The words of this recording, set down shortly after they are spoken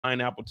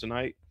pineapple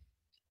tonight.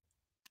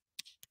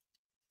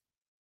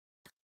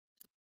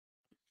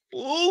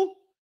 Ooh.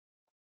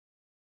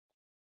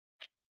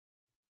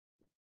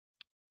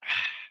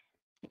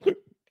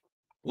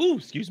 Ooh,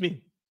 excuse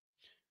me.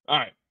 All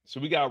right. So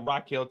we got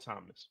Raquel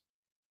Thomas.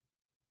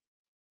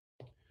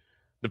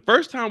 The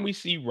first time we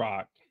see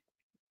Rock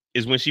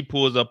is when she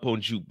pulls up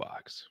on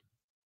Jukebox.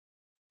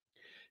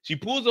 She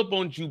pulls up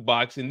on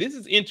Jukebox, and this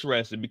is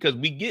interesting because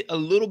we get a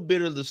little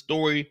bit of the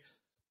story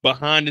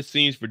behind the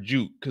scenes for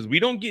Juke, because we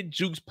don't get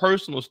Juke's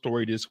personal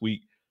story this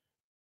week.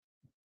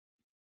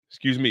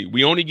 Excuse me.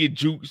 We only get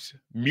Juke's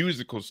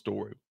musical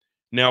story.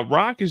 Now,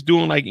 Rock is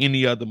doing like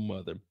any other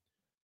mother,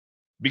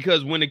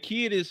 because when a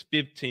kid is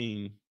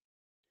 15,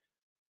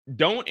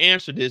 don't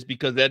answer this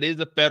because that is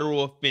a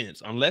federal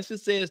offense. Unless it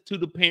says to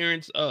the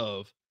parents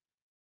of,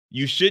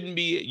 you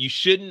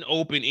shouldn't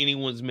open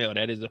anyone's mail.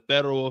 That is a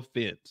federal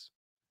offense.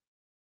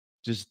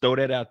 Just throw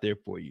that out there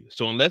for you.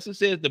 So unless it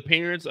says the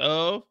parents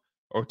of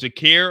or to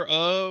care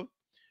of,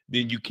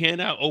 then you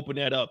cannot open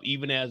that up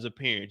even as a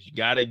parent. You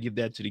got to give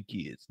that to the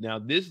kids. Now,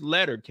 this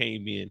letter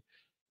came in,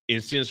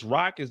 and since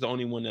Rock is the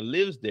only one that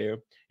lives there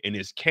and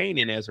it's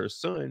Kanan as her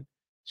son,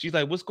 she's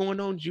like, what's going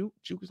on, Juke?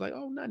 Juke is like,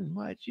 oh, nothing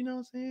much. You know what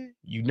I'm saying?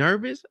 You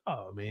nervous?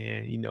 Oh,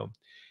 man,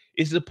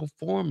 it's a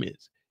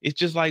performance. It's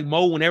just like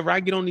Mo, whenever I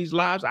get on these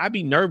lives, I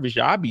be nervous,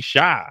 y'all. I be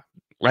shy.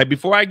 Like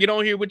before I get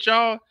on here with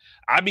y'all,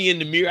 I be in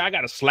the mirror. I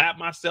got to slap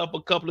myself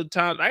a couple of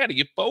times. I got to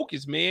get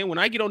focused, man. When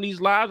I get on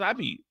these lives,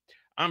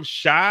 I'm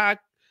shy.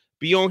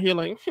 Be on here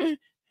like,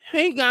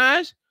 hey,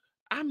 guys.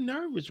 I'm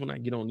nervous when I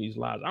get on these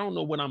lives. I don't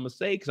know what I'm going to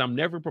say because I'm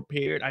never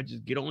prepared. I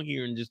just get on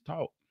here and just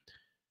talk.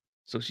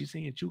 So she's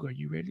saying, Juke, are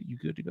you ready? You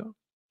good to go?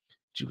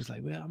 Juke was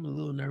like, well, I'm a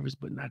little nervous,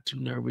 but not too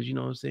nervous. You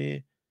know what I'm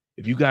saying?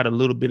 If you got a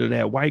little bit of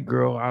that white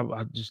girl,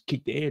 I'll just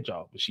kick the edge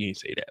off. But she ain't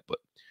say that. But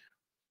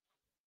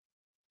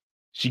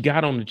she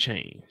got on the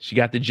chain. She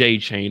got the J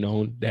chain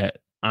on that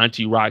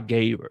Auntie Rock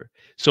gave her.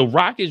 So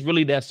Rock is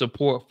really that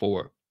support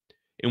for her.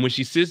 And when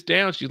she sits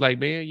down, she's like,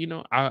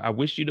 man, I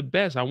wish you the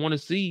best. I want to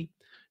see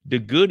the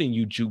good in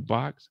you,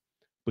 Jukebox.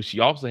 But she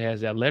also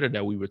has that letter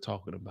that we were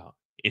talking about.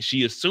 And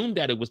she assumed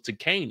that it was to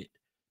Kanan.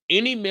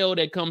 Any mail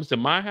that comes to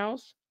my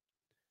house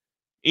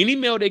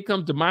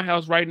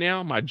right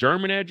now, my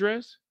German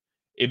address,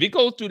 if it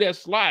goes through that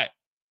slot,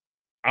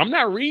 I'm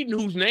not reading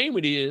whose name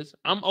it is.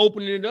 I'm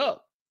opening it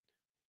up.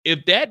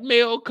 If that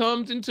mail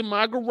comes into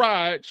my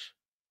garage,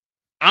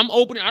 I'm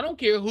opening. I don't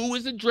care who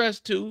it's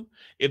addressed to.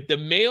 If the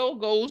mail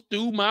goes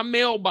through my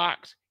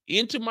mailbox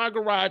into my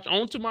garage,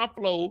 onto my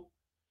floor,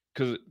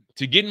 because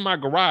to get in my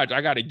garage,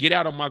 I got to get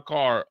out of my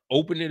car,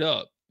 open it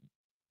up.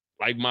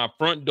 Like my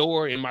front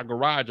door and my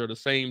garage are the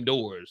same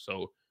doors.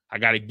 So I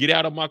got to get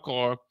out of my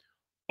car,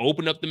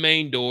 open up the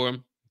main door,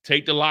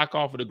 take the lock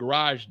off of the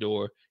garage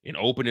door, and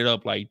open it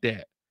up like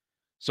that.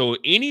 So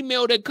any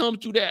mail that comes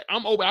through that,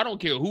 I'm open. I don't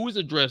care who it's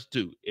addressed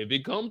to. If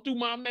it comes through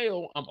my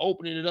mail, I'm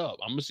opening it up.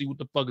 I'm going to see what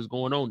the fuck is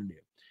going on in there.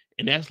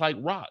 And that's like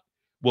Rock.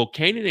 Well,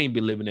 Kanan ain't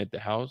been living at the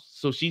house.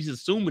 So she's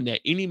assuming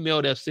that any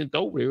mail that's sent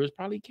over there is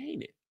probably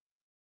Kanan.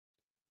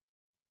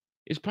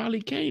 It's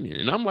probably Kanan.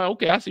 And I'm like,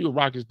 okay, I see what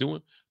Rock is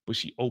doing. But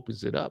she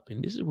opens it up.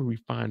 And this is where we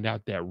find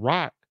out that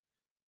Rock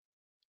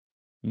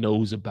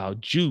knows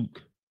about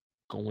Juke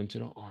going to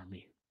the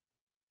army.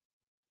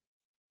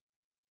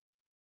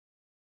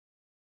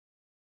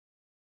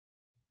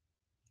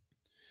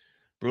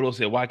 Brillo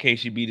said, why can't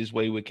she be this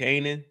way with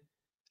Kanan?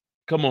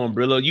 Come on,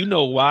 Brillo. You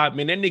know why,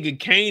 man. That nigga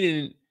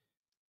Kanan is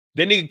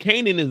that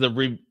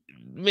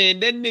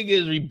nigga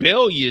is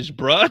rebellious,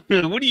 bro.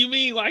 What do you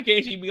mean? Why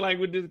can't she be like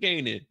with this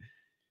Kanan?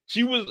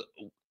 She was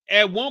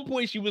at one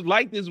point she was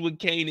like this with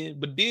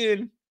Kanan, but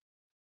then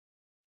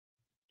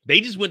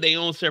they just went their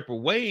own separate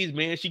ways,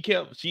 man.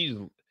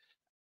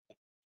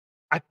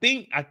 I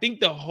think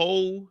the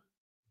whole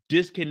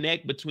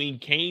disconnect between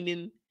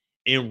Kanan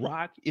and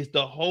Rock is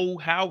the whole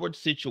Howard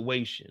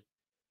situation.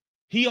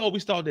 He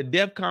always thought that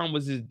DEFCON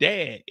was his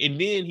dad, and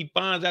then he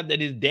finds out that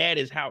his dad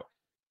is Howard.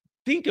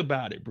 Think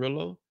about it,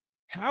 Brillo.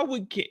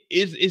 Howard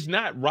is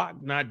not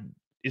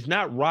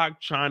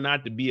Rock trying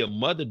not to be a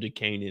mother to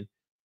Kanan.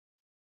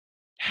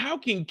 How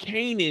can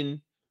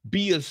Kanan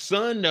be a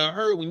son to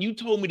her when you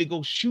told me to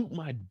go shoot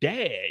my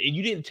dad and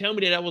you didn't tell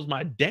me that was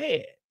my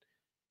dad?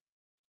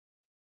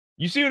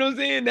 You see what I'm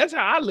saying? That's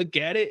how I look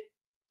at it.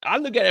 I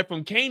look at it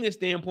from Kanan's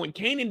standpoint.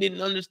 Kanan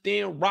didn't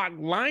understand Rock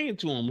lying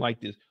to him like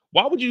this.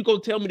 Why would you go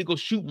tell me to go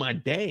shoot my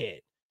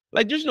dad?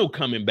 Like, there's no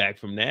coming back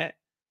from that.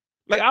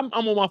 Like, I'm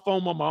on my phone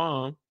with my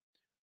mom.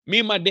 Me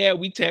and my dad,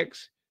 we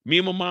text. Me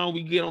and my mom,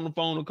 we get on the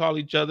phone and call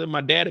each other.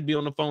 My dad would be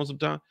on the phone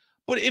sometimes.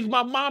 But if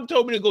my mom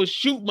told me to go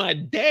shoot my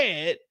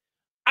dad,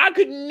 I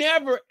could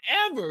never,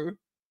 ever,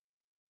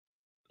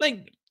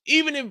 like,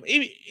 even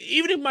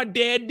if my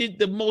dad did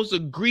the most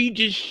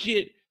egregious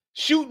shit,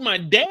 shoot my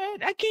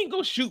dad, I can't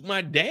go shoot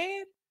my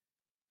dad.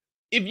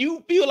 If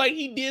you feel like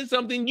he did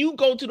something, you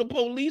go to the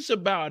police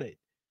about it.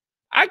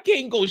 I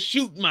can't go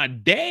shoot my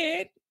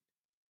dad.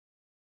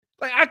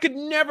 Like, I could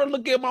never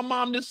look at my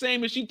mom the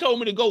same if she told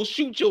me to go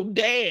shoot your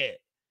dad.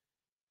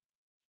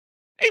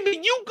 Hey,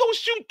 man, you go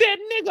shoot that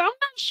nigga. I'm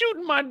not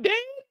shooting my dad.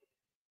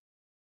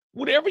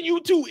 Whatever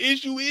you two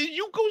issue is,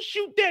 you go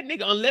shoot that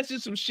nigga. Unless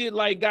it's some shit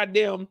like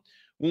goddamn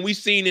when we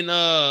seen in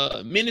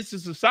Menace to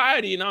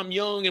Society and I'm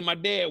young and my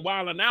dad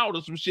wilding out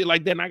or some shit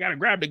like that and I gotta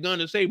grab the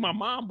gun and save my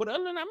mom. But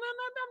other than that, I'm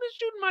not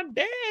shooting my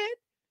dad.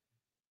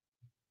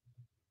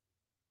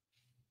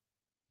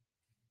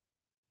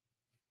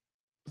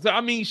 So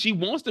I mean, she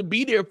wants to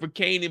be there for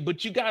Kanan,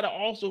 but you gotta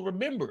also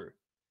remember.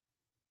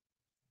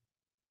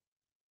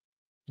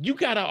 You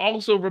gotta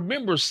also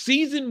remember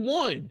season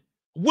 1.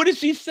 What did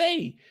she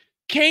say?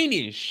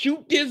 Kanan,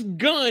 shoot this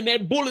gun.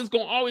 That bullet's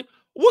gonna always.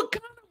 What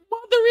kind of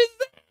mother is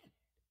that?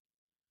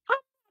 I'm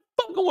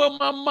fucking with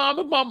my mom.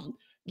 And mom,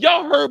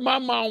 y'all heard my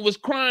mom was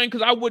crying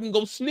because I wouldn't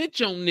go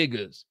snitch on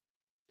niggas.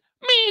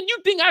 Man, you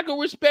think I can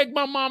respect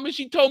my mom if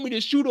she told me to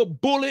shoot a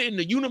bullet in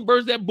the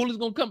universe? That bullet's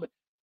gonna come.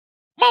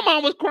 My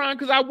mom was crying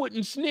because I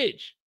wouldn't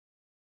snitch.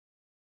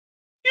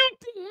 You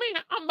think,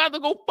 man, I'm about to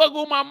go fuck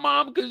with my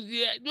mom because,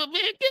 yeah, man,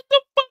 get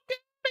the fuck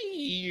out of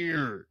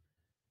here.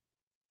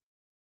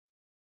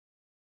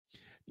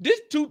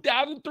 This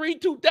 2003,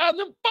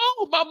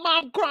 2004, my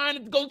mom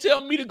crying to go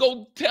tell me to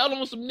go tell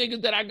on some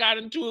niggas that I got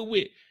into it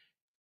with.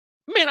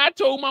 Man, I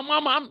told my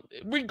mom,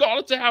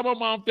 regardless of how my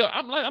mom felt,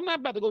 I'm like, I'm not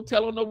about to go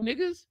tell on no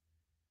niggas.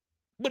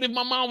 But if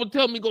my mom would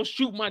tell me go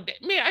shoot my dad,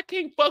 man, I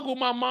can't fuck with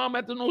my mom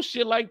after no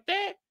shit like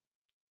that.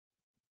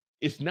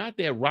 It's not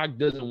that Rock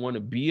doesn't want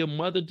to be a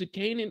mother to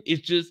Kanan.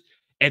 It's just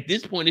at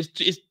this point,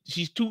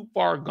 she's too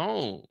far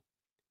gone.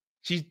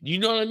 You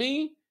know what I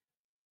mean?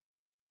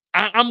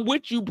 I'm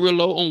with you,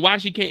 Brillo, on why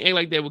she can't act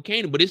like that with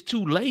Kanan, but it's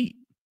too late.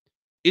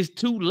 It's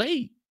too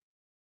late.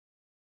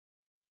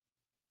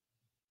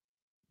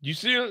 You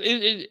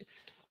see,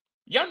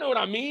 y'all know what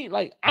I mean?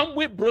 Like, I'm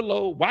with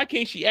Brillo. Why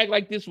can't she act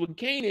like this with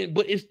Kanan?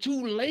 But it's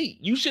too late.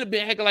 You should have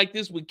been acting like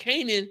this with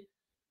Kanan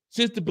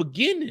since the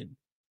beginning.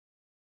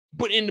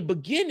 But in the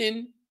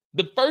beginning,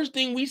 the first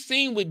thing we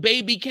seen with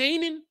baby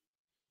Kanan,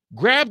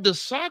 grabbed the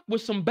sock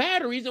with some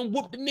batteries and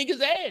whooped the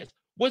nigga's ass.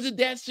 Was it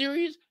that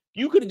serious?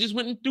 You could have just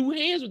went and threw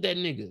hands with that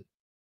nigga.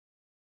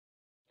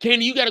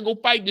 Kanan, you got to go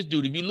fight this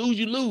dude. If you lose,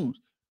 you lose.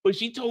 But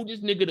she told this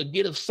nigga to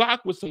get a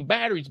sock with some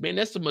batteries, man.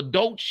 That's some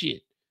adult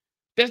shit.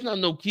 That's not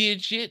no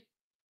kid shit.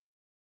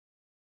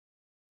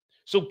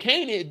 So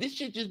Kanan, this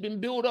shit just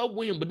been built up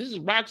with him. But this is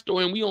Rock's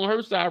story, and we on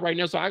her side right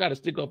now, so I got to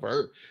stick up for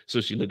her.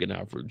 So she looking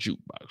out for Jukebox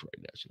right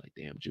now. She's like,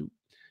 damn, Juke,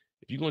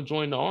 if you're going to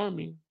join the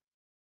army,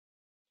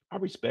 I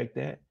respect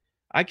that.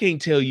 I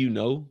can't tell you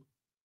no.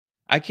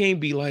 I can't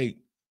be like,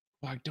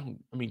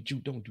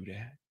 Juke, don't do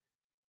that.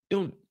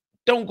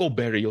 Don't go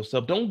better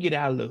yourself. Don't get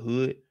out of the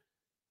hood.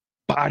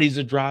 Bodies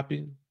are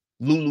dropping.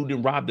 Lulu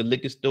done robbed the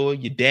liquor store.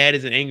 Your dad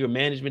is in anger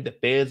management. The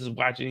feds is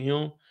watching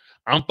him.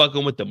 I'm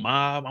fucking with the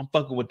mob. I'm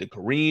fucking with the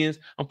Koreans.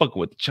 I'm fucking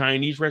with the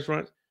Chinese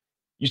restaurants.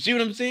 You see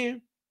what I'm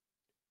saying?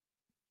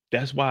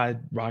 That's why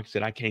Rock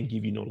said, I can't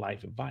give you no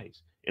life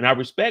advice. And I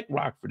respect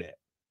Rock for that.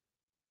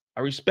 I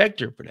respect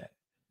her for that.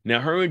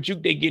 Now, her and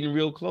Juke, they getting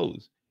real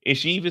close. And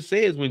she even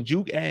says when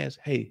Juke asks,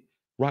 hey,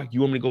 Rock,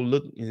 you want me to go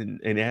look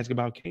and ask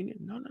about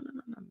Kanan? No.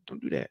 Don't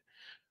do that.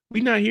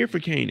 We're not here for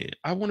Kanan.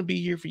 I want to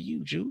be here for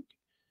you, Juke.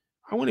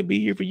 I want to be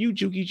here for you,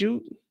 Jukey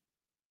Juke.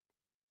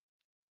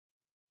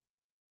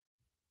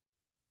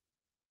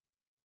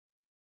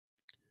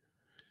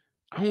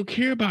 I don't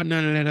care about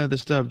none of that other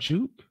stuff,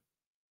 Juke.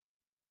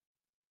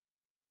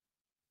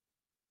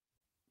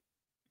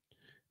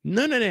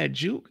 None of that,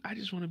 Juke. I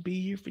just want to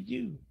be here for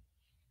you.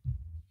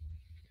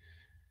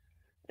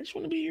 I just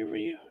want to be here for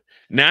you.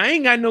 Now, I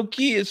ain't got no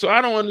kids, so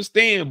I don't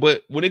understand.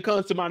 But when it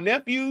comes to my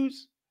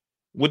nephews,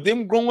 with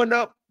them growing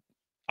up,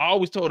 I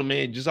always told them,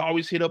 man, just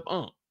always hit up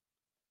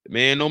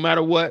man, no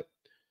matter what,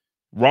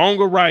 wrong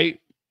or right.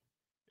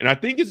 And I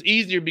think it's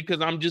easier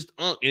because I'm just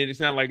and it's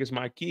not like it's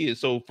my kids.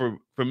 So for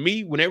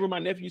me, whenever my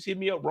nephews hit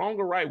me up, wrong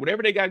or right,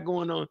 whatever they got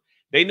going on,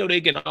 they know they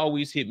can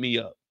always hit me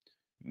up.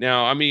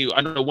 Now, I mean,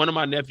 I know one of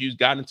my nephews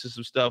got into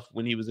some stuff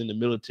when he was in the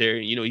military.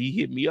 And, you know, he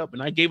hit me up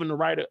and I gave him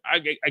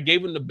I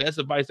gave him the best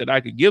advice that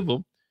I could give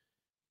him.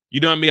 You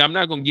know what I mean? I'm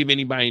not going to give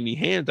anybody any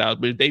handouts,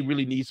 but if they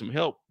really need some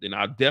help, then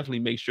I'll definitely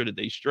make sure that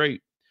they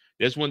straight.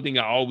 That's one thing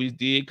I always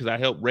did because I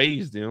helped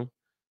raise them.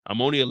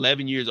 I'm only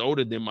 11 years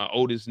older than my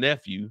oldest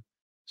nephew.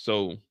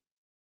 So,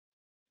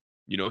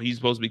 you know, he's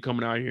supposed to be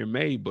coming out here in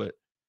May, but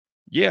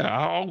yeah,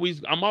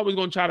 I'm always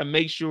going to try to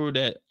make sure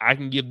that I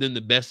can give them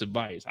the best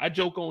advice. I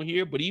joke on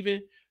here, but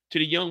even to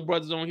the young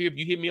brothers on here, if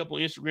you hit me up on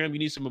Instagram, you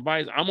need some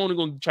advice, I'm only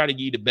going to try to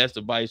give you the best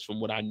advice from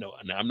what I know.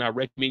 Now, I'm not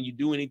recommending you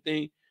do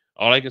anything.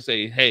 All I can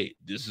say, hey,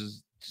 this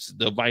is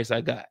the advice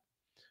I got.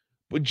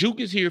 But Juke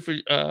is here for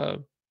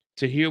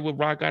to hear what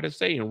Rock got to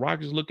say, and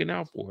Rock is looking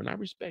out for her, and I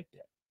respect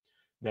that.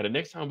 Now, the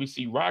next time we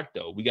see Rock,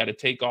 though, we got to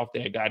take off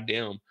that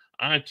goddamn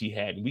auntie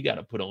hat, and we got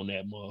to put on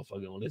that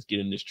motherfucker on. Let's get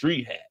in the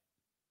street hat.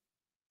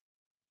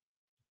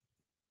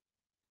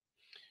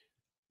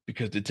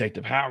 Because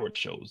Detective Howard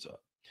shows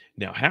up.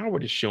 Now,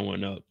 Howard is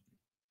showing up.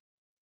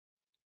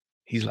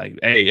 He's like,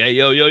 hey,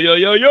 yo.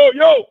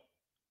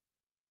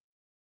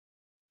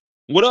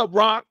 What up,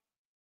 Rock?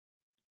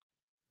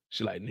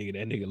 She like, nigga,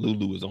 that nigga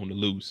Lulu is on the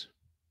loose.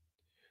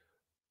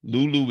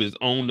 Lulu is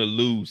on the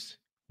loose.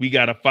 We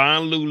got to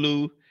find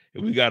Lulu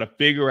and we got to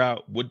figure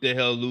out what the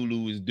hell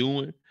Lulu is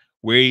doing,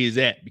 where he is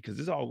at, because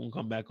it's all going to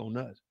come back on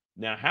us.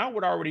 Now,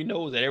 Howard already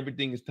knows that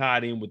everything is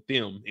tied in with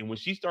them. And when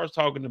she starts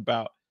talking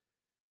about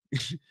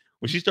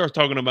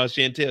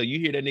Chantel, you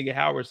hear that nigga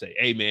Howard say,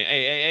 hey, man,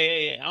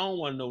 hey, I don't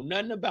want to know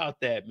nothing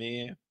about that,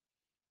 man.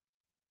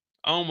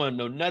 I don't want to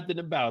know nothing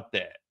about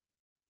that.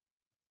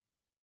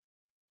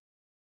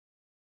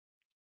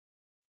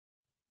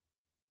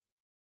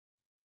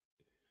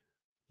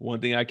 One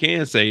thing I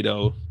can say,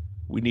 though,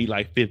 we need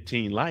like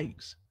 15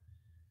 likes.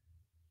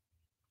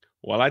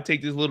 While I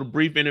take this little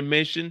brief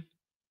intermission,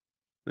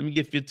 let me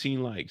get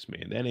 15 likes,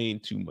 man. That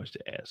ain't too much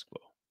to ask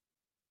for.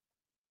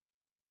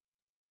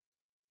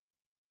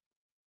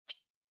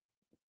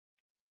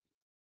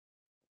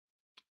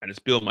 I just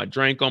spilled my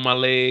drink on my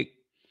leg,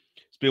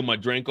 spilled my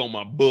drink on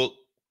my book.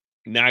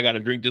 Now I got to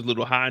drink this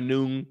little high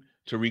noon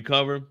to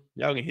recover.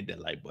 Y'all can hit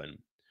that like button.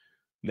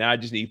 Now I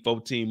just need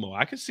 14 more.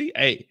 I can see,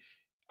 hey,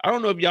 I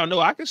don't know if y'all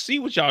know, I can see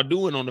what y'all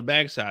doing on the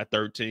backside,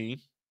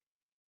 13.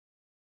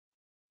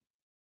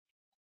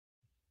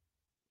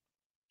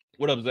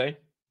 What up, Zay?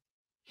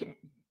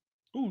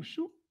 Oh,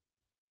 shoot.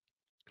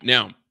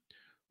 Now,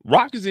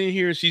 Rock is in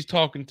here and she's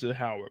talking to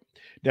Howard.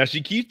 Now,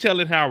 she keeps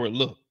telling Howard,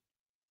 look,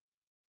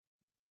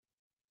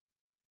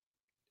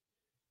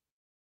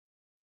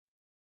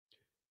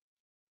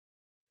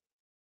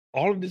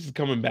 all of this is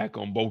coming back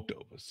on both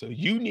of us. So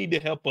you need to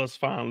help us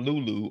find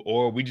Lulu,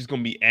 or we just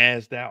going to be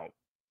asked out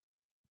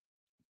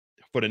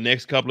for the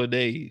next couple of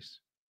days,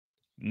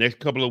 next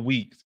couple of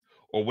weeks,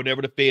 or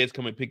whenever the feds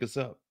come and pick us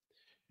up.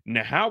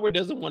 Now, Howard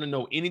doesn't want to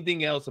know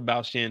anything else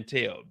about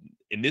Chantel.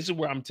 And this is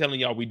where I'm telling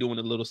y'all we're doing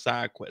a little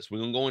side quest. We're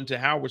going to go into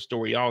Howard's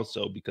story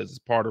also because it's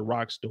part of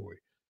Rock's story.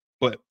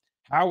 But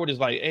Howard is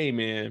like, hey,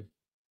 man,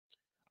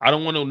 I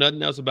don't want to know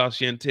nothing else about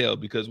Chantel,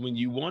 because when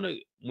you want to,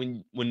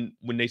 when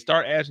they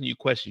start asking you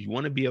questions, you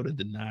want to be able to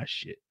deny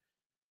shit.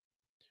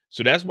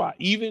 So that's why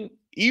even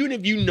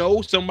if you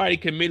know somebody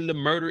committed a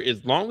murder,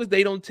 as long as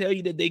they don't tell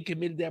you that they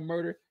committed that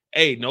murder,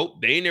 hey, nope,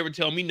 they ain't never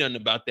tell me nothing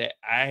about that.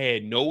 I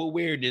had no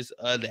awareness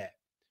of that.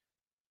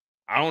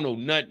 I don't know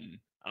nothing.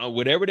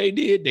 Whatever they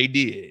did, they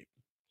did.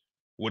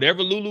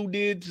 Whatever Lulu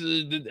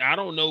did, I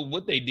don't know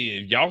what they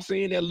did. Y'all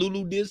saying that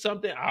Lulu did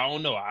something? I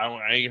don't know.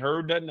 I ain't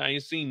heard nothing. I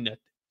ain't seen nothing.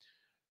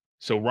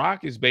 So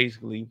Rock is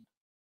basically,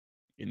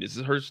 and this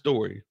is her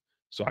story,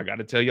 so I got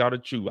to tell y'all the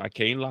truth. I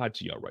can't lie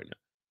to y'all right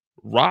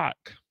now.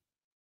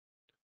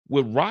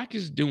 What Rock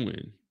is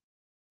doing,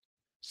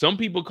 some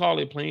people call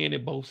it playing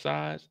at both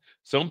sides.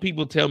 Some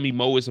people tell me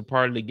Mo is a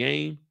part of the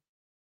game.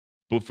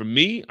 But for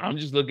me, I'm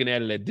just looking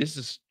at it like this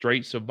is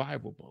straight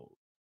survival mode.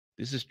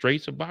 This is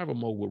straight survival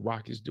mode what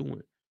Rock is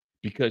doing,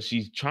 because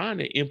she's trying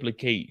to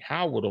implicate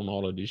Howard on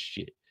all of this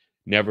shit.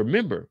 Now,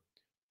 remember,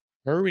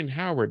 her and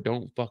Howard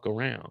don't fuck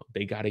around.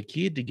 They got a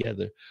kid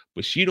together,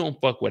 but she don't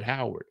fuck with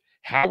Howard.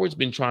 Howard's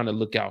been trying to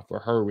look out for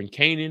her and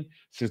Kanan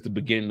since the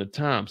beginning of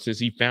time, since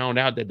he found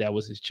out that that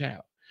was his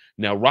child.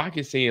 Now, Rock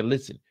is saying,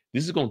 listen,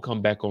 this is going to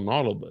come back on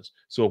all of us.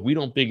 So if we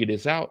don't figure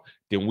this out,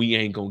 then we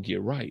ain't going to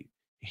get right.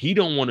 He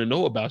don't want to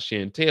know about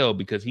Chantel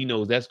because he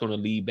knows that's going to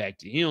lead back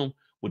to him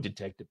with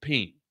Detective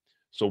Ping.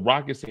 So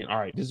Rock is saying, all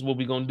right, this is what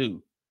we're going to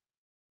do.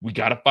 We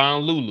got to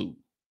find Lulu.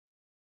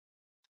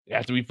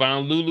 After we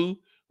find Lulu,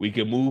 we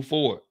can move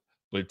forward.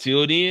 But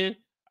till then,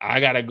 I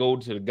got to go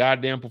to the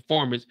goddamn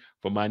performance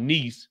for my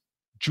niece,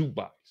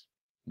 Jukebox.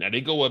 Now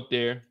they go up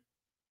there.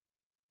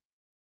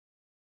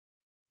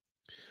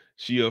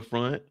 She up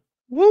front.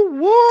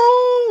 Woo,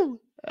 woo.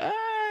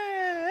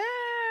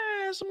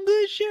 Some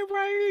good shit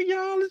right here,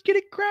 y'all. Let's get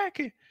it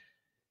cracking.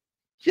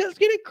 Just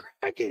get it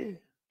cracking.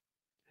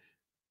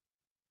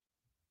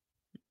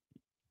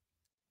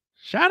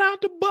 Shout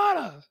out to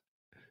Bada.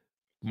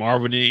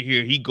 Marvin in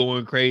here, he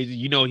going crazy.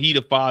 You know, he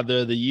the father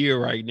of the year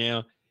right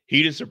now.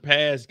 He just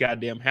surpassed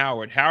goddamn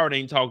Howard. Howard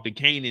ain't talked to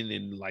Kanan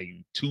in like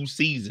 2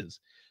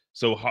 seasons.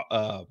 So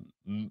I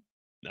was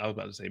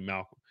about to say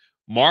Malcolm.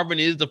 Marvin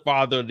is the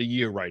father of the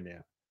year right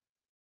now.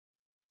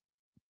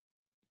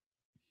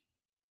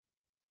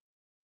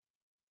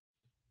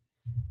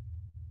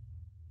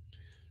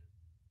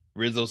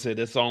 Rizzo said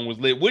that song was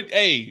lit. What?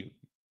 Hey,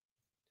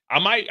 I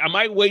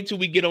might wait till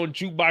we get on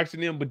Jukebox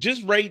and them, but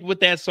just rate what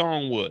that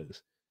song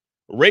was.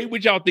 Rate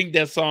what y'all think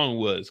that song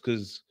was,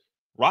 because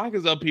Rock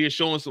is up here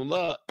showing some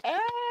love.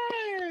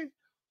 Hey.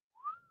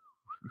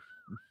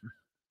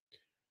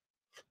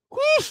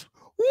 Woof,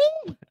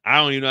 woof. I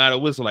don't even know how to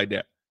whistle like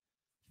that.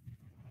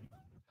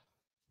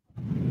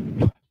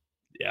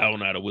 Yeah, I don't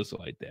know how to whistle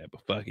like that,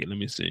 but fuck it. Let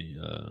me see.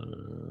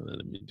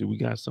 Do we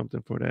got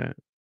something for that?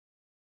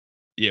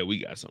 Yeah, we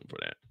got something for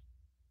that.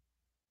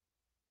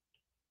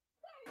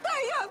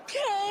 Are you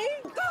okay?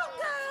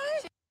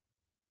 Okay.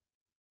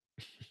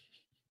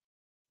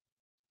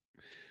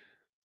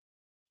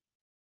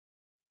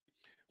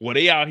 Well,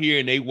 they out here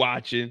and they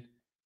watching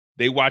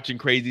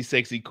Crazy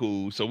Sexy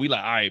Cool. So we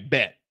like, all right,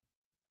 bet.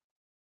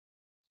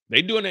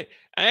 They doing it.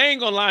 I ain't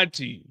gonna lie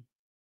to you.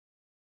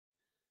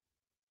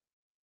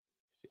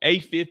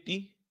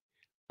 A50,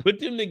 put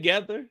them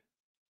together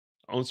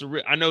on some.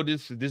 I know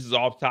this is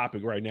off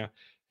topic right now.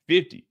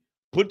 50,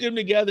 put them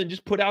together and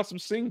just put out some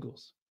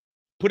singles.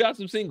 Put out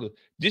some singles.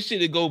 This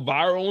shit to go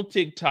viral on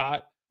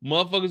TikTok.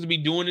 Motherfuckers will be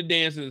doing the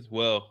dances.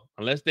 Well,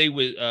 unless they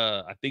with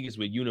I think it's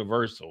with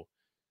Universal.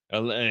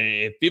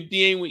 If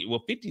 50 ain't with,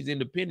 well, 50's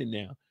independent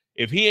now.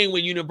 If he ain't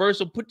with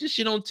Universal, put this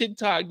shit on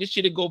TikTok. This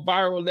shit to go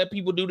viral. Let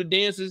people do the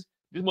dances.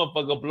 This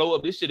motherfucker blow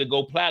up. This shit to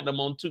go platinum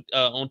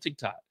on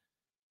TikTok.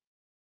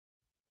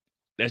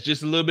 That's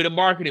just a little bit of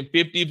marketing.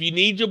 50, if you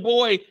need your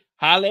boy,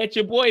 holla at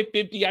your boy.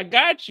 50, I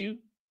got you.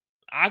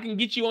 I can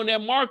get you on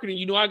that marketing.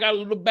 You know, I got a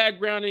little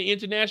background in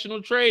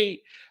international trade.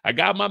 I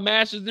got my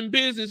master's in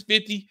business.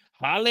 50,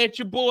 holla at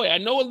your boy. I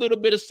know a little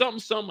bit of something,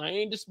 something. I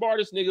ain't the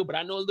smartest nigga, but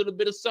I know a little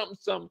bit of something,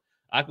 something.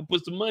 I can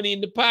put some money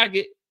in the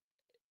pocket.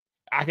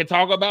 I can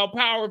talk about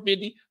power.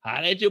 50,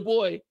 holla at your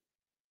boy.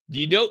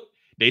 You know,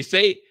 they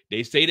say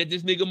that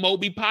this nigga Mo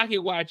be pocket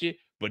watching,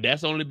 but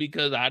that's only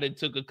because I done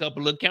took a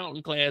couple of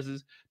accounting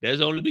classes.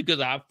 That's only because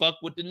I fuck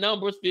with the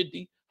numbers.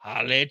 50,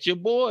 holla at your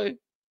boy.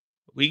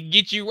 We can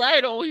get you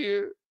right on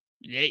here.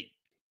 Hey,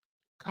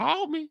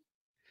 call me.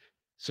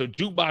 So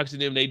Jukebox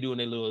and them, they doing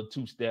their little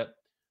two-step,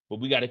 but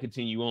we got to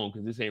continue on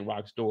because this ain't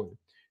Rock's story.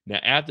 Now,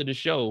 after the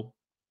show,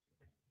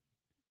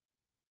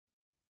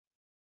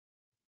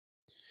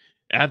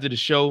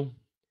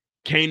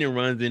 Kanan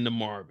runs into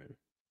Marvin.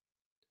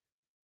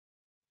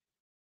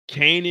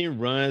 Kanan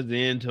runs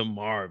into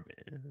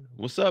Marvin.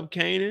 What's up,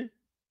 Kanan?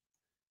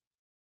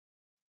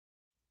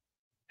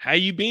 How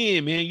you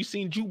been, man? You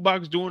seen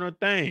Jukebox doing her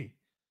thing.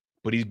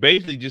 But he's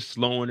basically just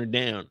slowing her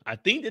down. I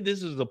think that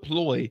this is a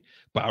ploy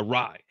by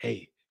Rock.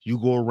 Hey, you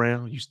go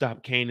around, you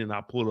stop Kanan,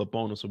 I'll pull up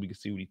on him so we can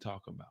see what he's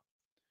talking about.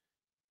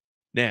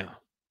 Now,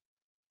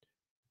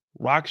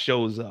 Rock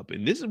shows up,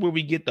 and this is where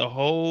we get the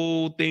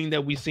whole thing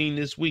that we seen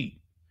this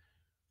week.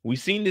 We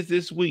seen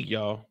this week,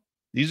 y'all.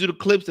 These are the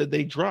clips that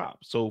they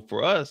dropped. So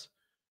for us,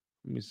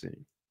 let me see.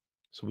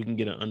 So we can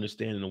get an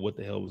understanding of what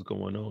the hell was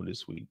going on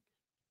this week.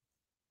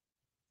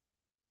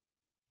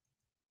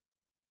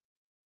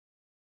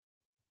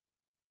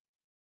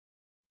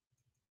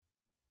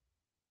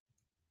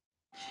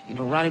 You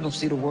know, Ronnie don't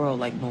see the world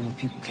like normal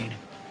people can.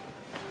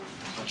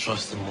 I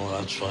trust him more.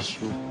 I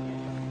trust you.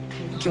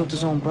 He killed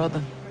his own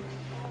brother.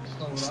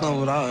 That's not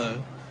what I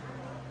heard.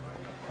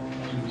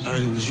 I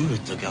heard it was you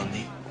that took out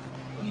Nate.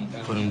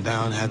 Put him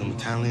down, had them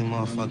Italian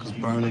motherfuckers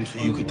burn him so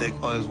you could take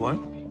all his work.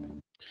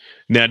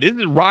 Now, this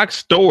is Rock's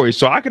story,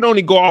 so I can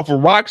only go off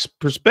of Rock's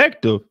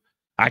perspective.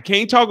 I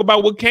can't talk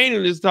about what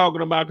Kanan is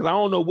talking about because I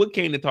don't know what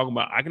Kanan is talking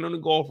about. I can only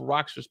go off of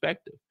Rock's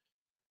perspective.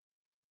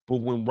 But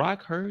when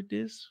Rock heard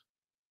this,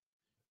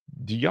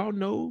 do y'all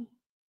know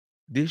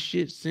this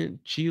shit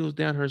sent chills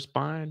down her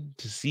spine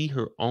to see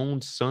her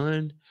own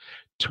son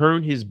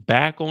turn his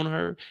back on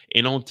her,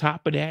 and on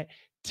top of that,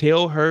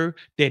 tell her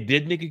that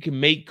that nigga can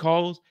make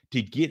calls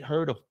to get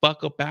her the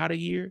fuck up out of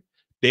here.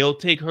 They'll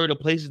take her to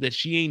places that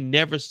she ain't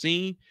never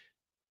seen.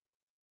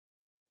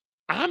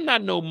 I'm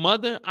not no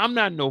mother. I'm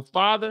not no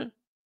father.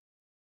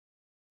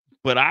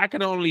 But I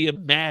can only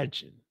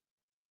imagine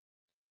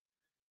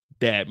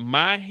that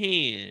my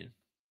hand,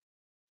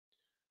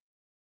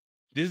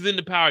 this is in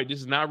the power, this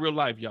is not real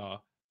life,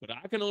 y'all. But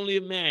I can only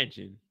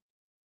imagine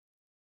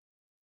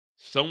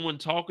someone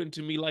talking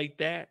to me like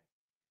that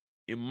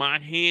and my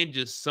hand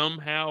just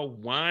somehow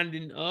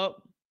winding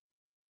up,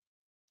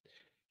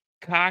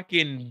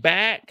 cocking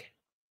back,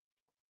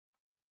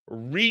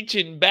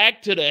 reaching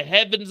back to the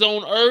heavens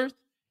on earth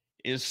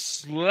and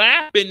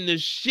slapping the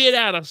shit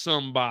out of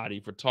somebody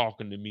for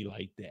talking to me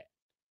like that.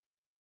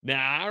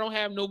 Now, I don't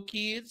have no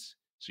kids,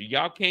 so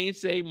y'all can't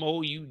say,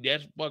 Mo, you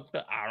that's fucked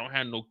up. I don't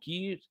have no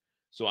kids,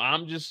 so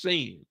I'm just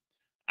saying.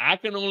 I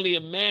can only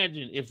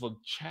imagine if a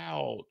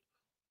child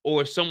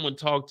or someone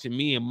talked to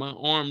me and my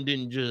arm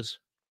didn't just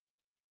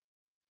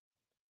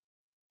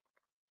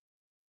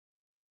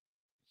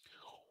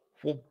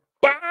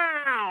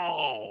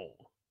bow.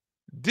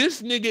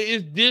 This nigga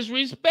is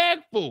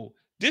disrespectful.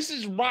 This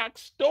is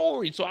Rock's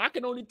story. So I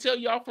can only tell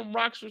y'all from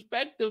Rock's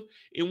perspective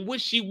in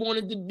what she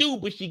wanted to do,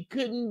 but she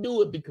couldn't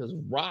do it because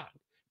Rock,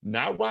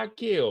 not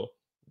Raquel,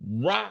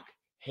 Rock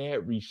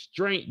had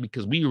restraint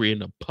because we were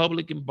in a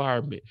public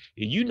environment.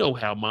 And you know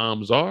how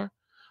moms are.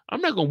 I'm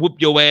not going to whoop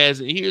your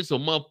ass in here so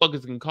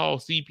motherfuckers can call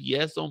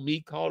CPS on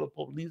me, call the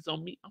police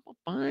on me. I'm going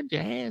to find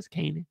your ass,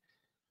 Kanan.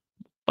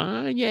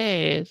 Find your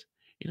ass,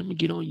 and I'm going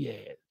to get on your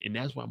ass. And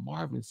that's why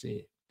Marvin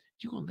said,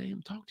 you going to let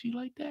him talk to you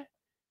like that?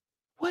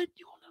 What?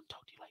 You going to let him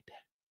talk to you like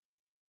that?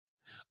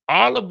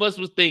 All of us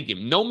was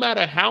thinking, no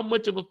matter how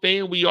much of a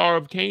fan we are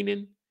of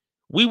Kanan,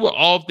 we were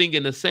all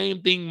thinking the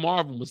same thing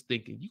Marvin was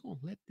thinking. You going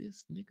to let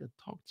this nigga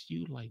talk to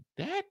you like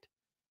that?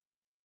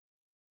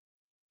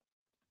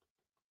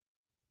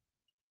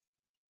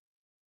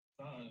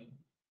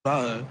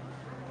 I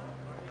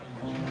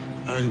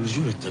heard it was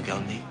you that took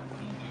out Nate.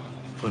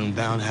 Put him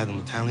down, had them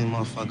Italian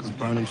motherfuckers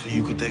burn him so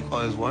you could take all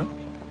his work.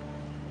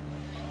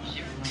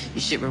 Your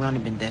shit with Ronnie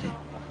been dead.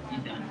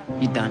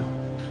 You done.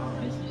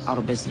 Out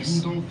of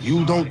business.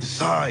 You don't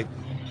decide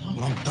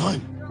when I'm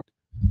done.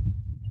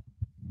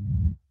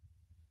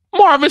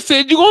 Marvin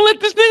said, "You gonna let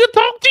this nigga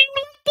talk to you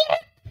like that?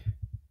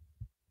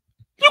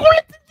 You gonna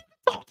let this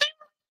nigga talk to you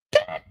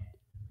like that?"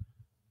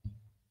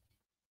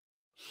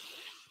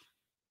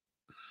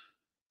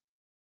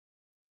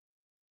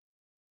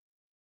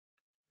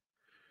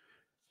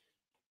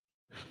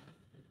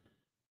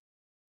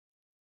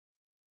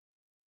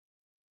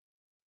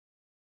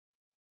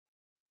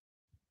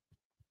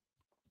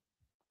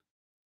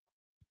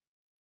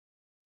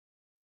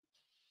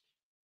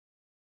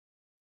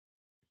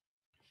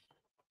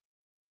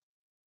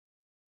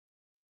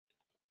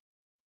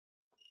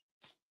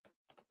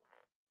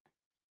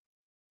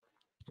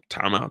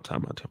 Time out.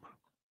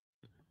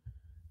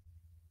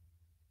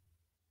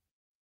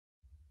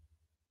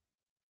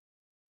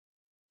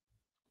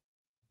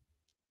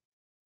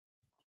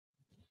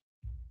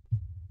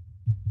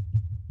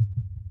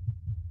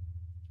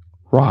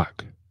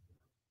 Rock,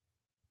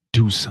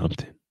 do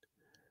something.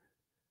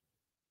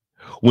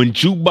 When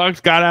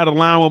Jukebox got out of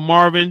line with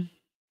Marvin,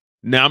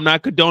 now I'm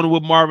not condoning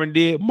what Marvin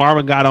did.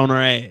 Marvin got on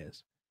her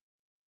ass.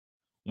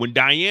 When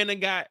Diana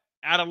got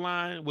out of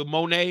line with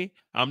Monet,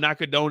 I'm not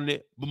condoning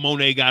it, but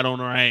Monet got on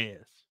her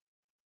ass.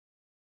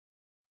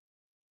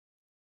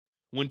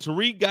 When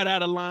Tariq got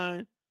out of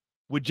line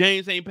with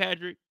James St.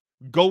 Patrick,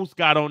 Ghost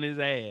got on his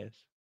ass.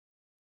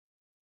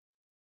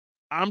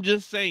 I'm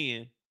just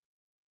saying,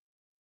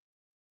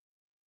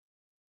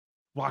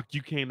 Rock,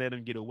 you can't let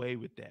him get away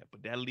with that.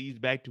 But that leads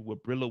back to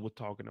what Brillo was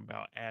talking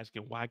about,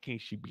 asking why can't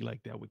she be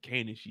like that with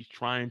Kanan? She's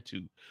trying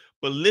to.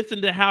 But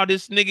listen to how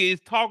this nigga is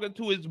talking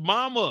to his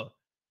mama.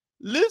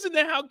 Listen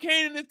to how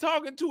Kanan is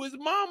talking to his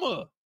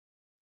mama.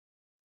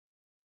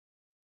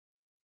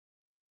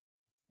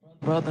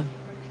 Brother.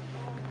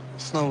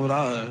 That's not what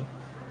I heard.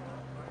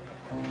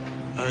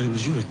 I heard it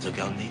was you that took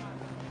out Nate.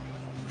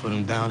 Put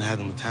him down, had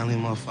them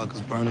Italian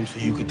motherfuckers burn him so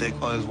you could take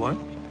all his work.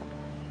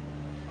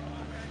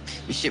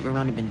 Your shit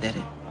around been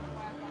deaded.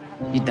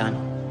 You done.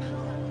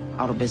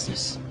 Out of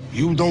business.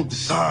 You don't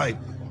decide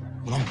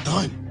when I'm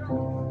done.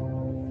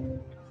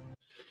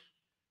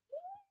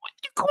 What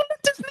you gonna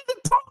let this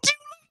nigga talk to you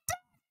like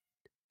that?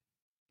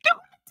 You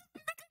gonna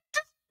let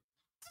this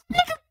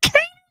nigga Kanan?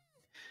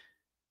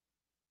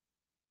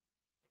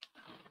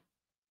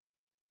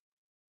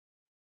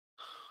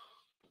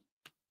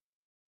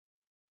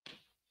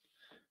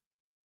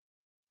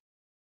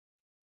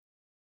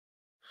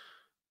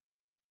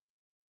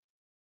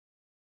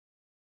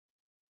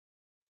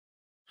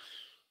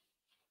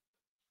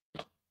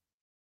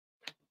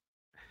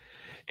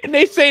 And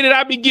they say that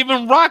I be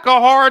giving Rock a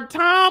hard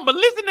time, but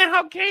listen to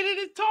how Kanan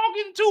is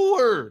talking to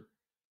her.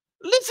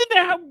 Listen to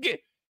how.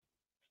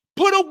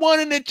 Put a 1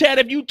 in the chat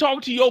if you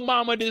talk to your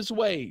mama this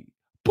way.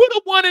 Put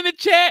a 1 in the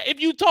chat if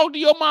you talk to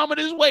your mama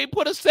this way.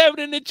 Put a 7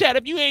 in the chat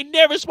if you ain't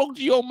never spoke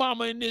to your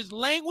mama in this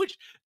language,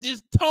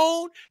 this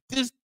tone,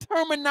 this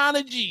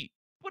terminology.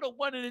 Put a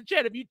 1 in the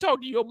chat if you talk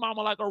to your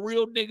mama like a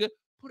real nigga.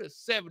 Put a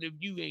 7 if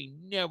you ain't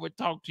never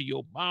talked to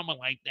your mama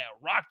like that.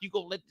 Rock, you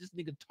gonna let this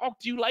nigga talk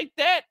to you like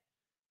that?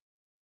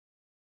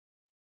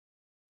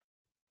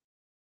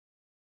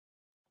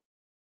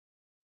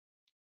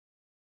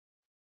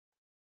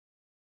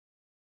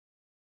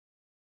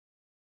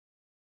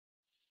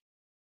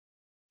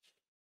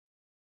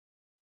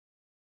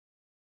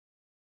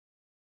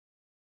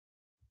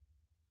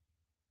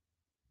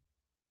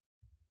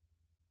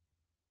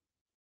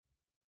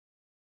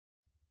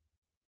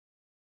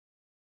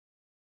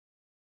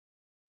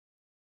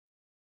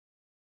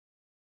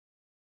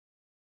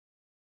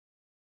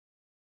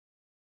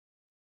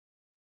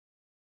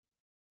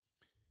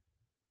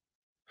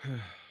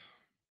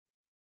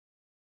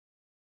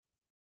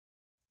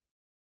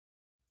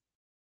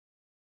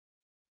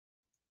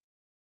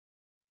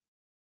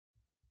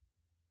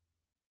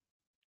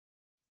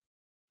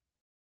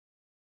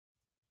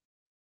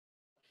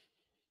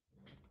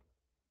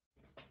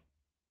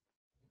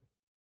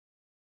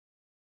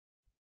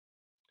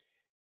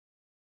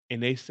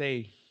 And they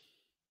say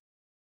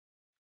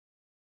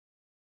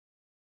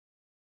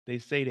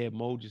that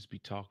Mo just be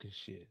talking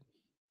shit.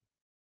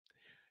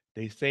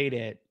 They say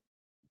that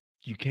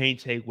you can't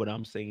take what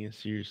I'm saying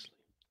seriously.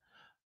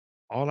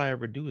 All I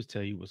ever do is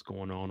tell you what's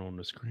going on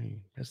the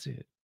screen. That's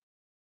it.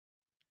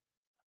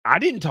 I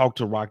didn't talk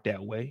to Rock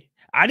that way.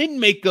 I didn't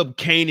make up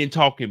Kanan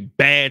talking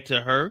bad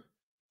to her.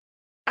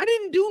 I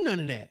didn't do none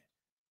of that.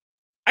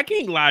 I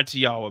can't lie to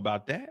y'all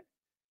about that.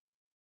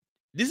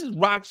 This is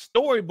Rock's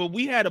story, but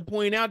we had to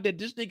point out that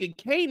this nigga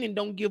Kanan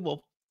don't give a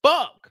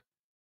fuck.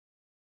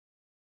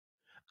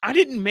 I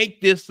didn't make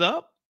this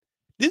up.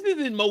 This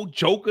isn't Mo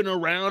joking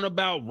around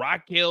about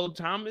Raquel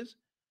Thomas.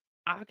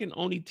 I can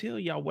only tell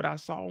y'all what I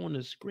saw on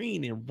the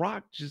screen, and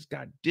Rock just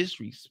got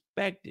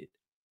disrespected.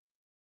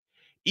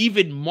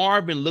 Even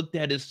Marvin looked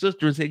at his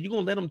sister and said, "You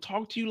gonna let him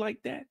talk to you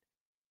like that?"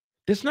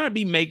 That's not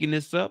me making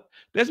this up.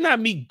 That's not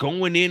me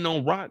going in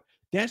on Rock.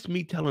 That's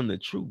me telling the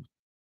truth.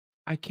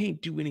 I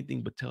can't do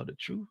anything but tell the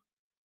truth.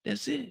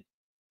 That's it.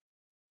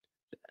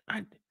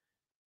 I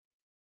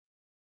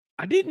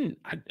didn't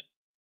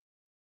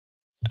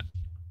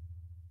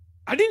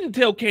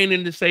tell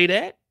Kanan to say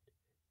that.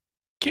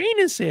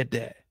 Kanan said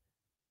that.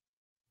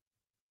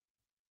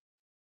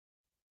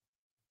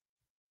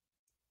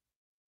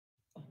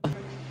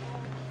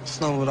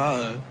 That's not what I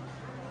heard.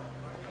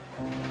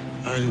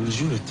 I heard it was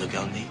you that took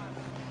out Neat.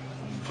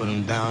 Put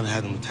him down,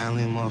 had them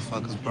Italian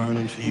motherfuckers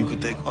burning for you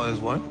could take all his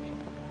work.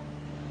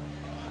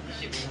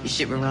 Your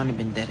shit around and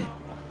been deaded.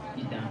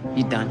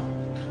 You done.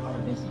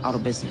 Out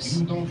of business.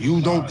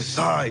 You don't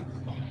decide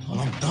when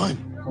I'm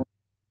done.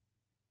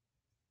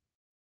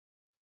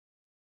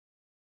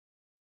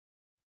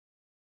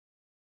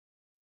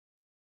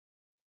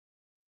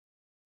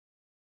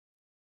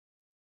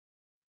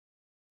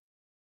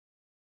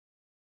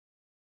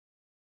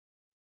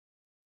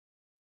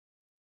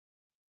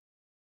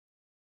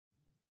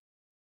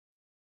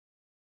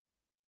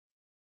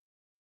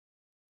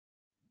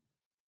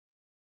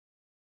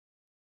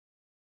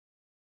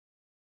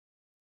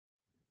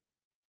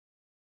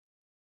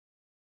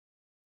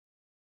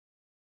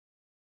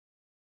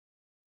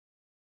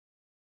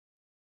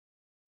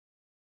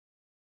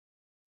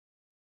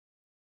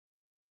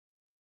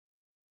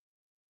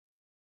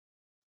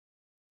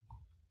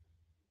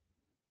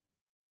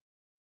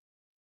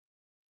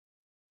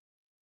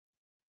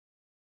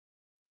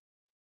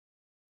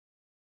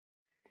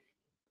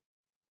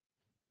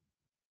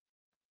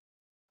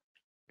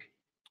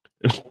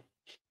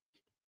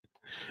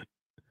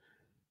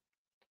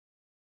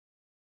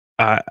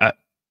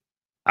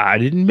 I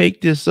didn't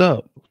make this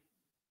up.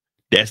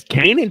 That's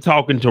Kanan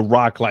talking to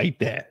Rock like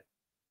that.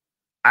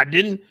 I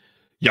didn't.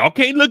 Y'all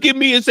can't look at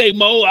me and say,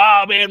 Mo,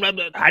 oh man,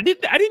 I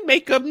didn't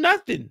make up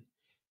nothing.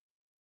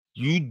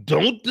 You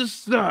don't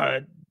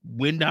decide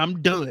when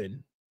I'm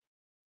done.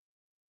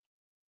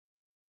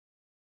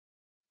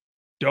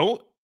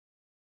 Don't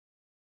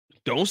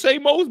say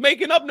Mo's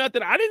making up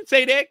nothing. I didn't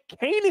say that.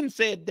 Kanan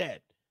said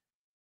that.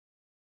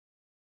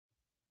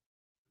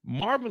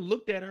 Marvin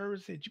looked at her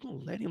and said, "You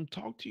gonna let him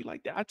talk to you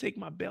like that? I take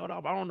my belt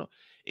off." I don't know.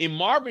 And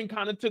Marvin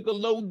kind of took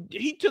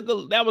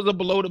that was a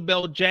below the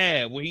belt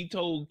jab where he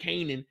told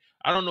Kanan,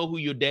 "I don't know who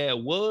your dad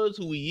was,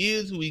 who he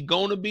is, who he's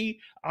gonna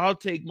be. I'll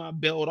take my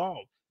belt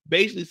off."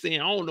 Basically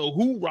saying, I don't know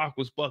who Rock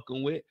was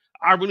fucking with.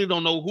 I really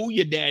don't know who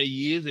your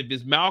daddy is. If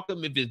it's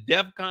Malcolm, if it's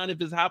Defcon,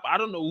 if it's Hop, I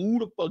don't know who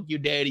the fuck your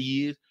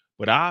daddy is,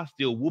 but I'll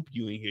still whoop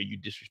you in here. You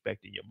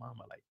disrespecting your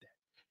mama like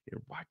that.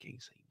 And Rock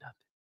ain't say nothing.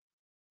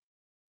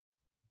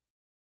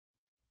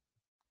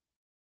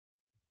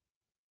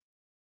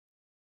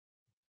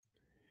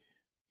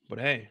 But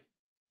hey,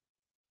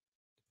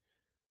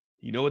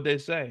 you know what they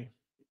say?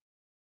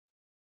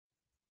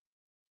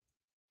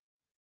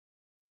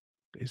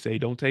 They say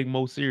don't take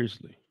Mo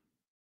seriously.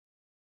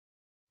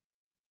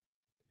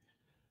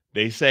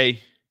 They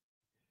say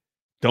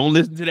don't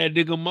listen to that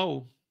nigga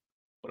Mo.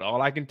 But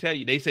all I can tell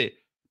you, they said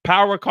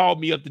Power called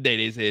me up today.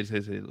 They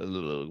said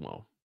look,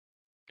 Mo,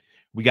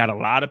 we got a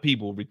lot of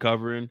people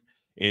recovering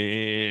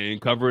and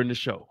covering the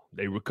show.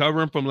 They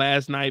recovering from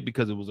last night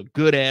because it was a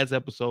good ass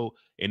episode,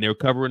 and they're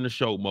covering the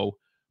show, Mo.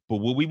 But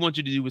what we want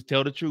you to do is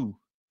tell the truth.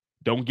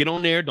 Don't get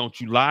on there. Don't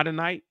you lie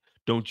tonight.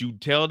 Don't you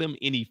tell them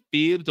any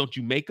fibs. Don't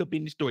you make up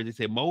any stories. They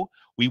said, Mo,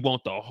 we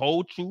want the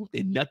whole truth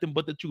and nothing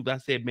but the truth. I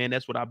said, man,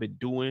 that's what I've been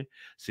doing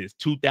since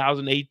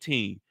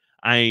 2018.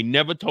 I ain't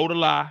never told a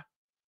lie.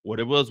 Well,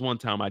 there was one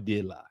time I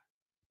did lie.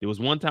 There was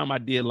one time I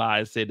did lie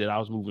and said that I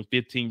was moving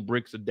 15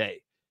 bricks a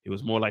day. It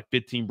was more like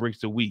 15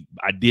 bricks a week.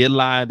 I did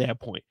lie at that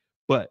point.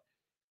 But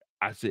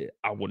I said,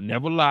 I will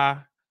never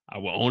lie. I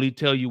will only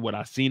tell you what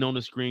I seen on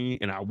the screen,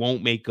 and I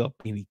won't make up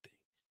anything.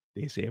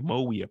 They said,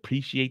 Mo, we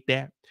appreciate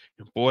that.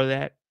 And for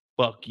that,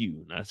 fuck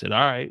you. And I said, all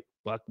right,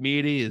 fuck me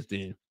it is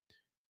then.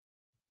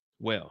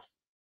 Well,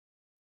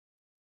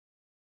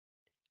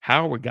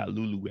 Howard got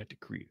Lulu at the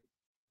crib.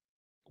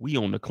 We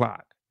on the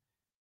clock.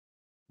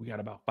 We got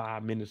about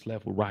 5 minutes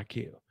left with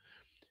Raquel.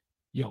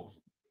 Yo,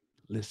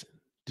 listen,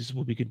 this is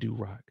what we could do,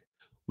 Rock.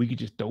 We could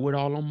just throw it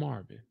all on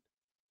Marvin.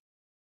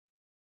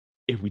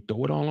 If we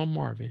throw it all on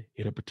Marvin,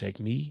 it'll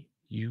protect me,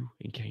 you,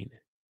 and Kanan.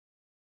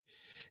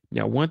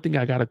 Now, one thing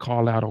I got to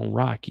call out on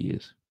Rock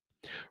is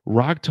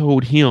Rock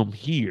told him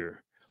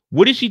here.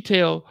 What did she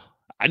tell?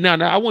 Now,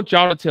 I want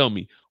y'all to tell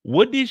me.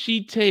 What did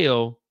she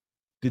tell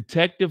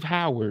Detective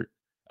Howard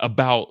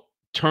about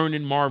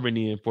turning Marvin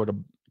in for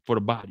the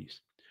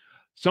bodies?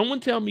 Someone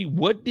tell me,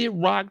 what did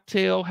Rock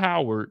tell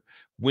Howard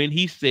when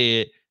he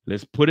said,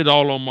 let's put it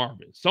all on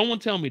Marvin? Someone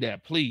tell me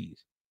that,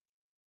 please.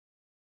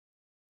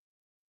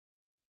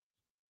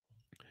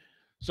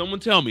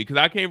 Someone tell me, because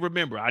I can't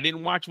remember. I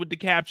didn't watch with the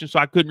caption, so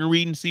I couldn't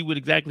read and see what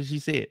exactly she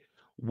said.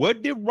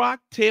 What did Rock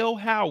tell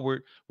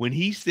Howard when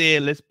he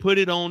said, let's put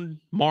it on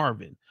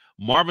Marvin?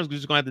 Marvin's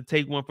just going to have to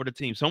take one for the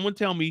team. Someone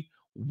tell me,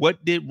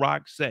 what did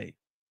Rock say?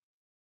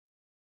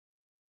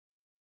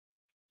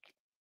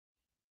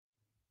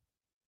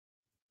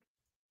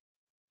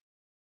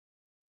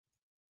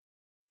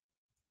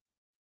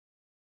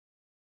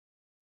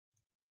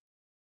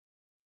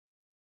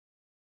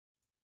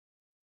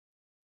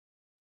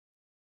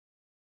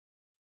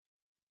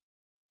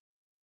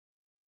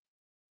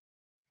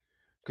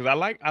 Because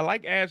I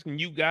like asking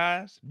you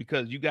guys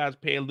because you guys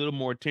pay a little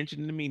more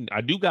attention to me.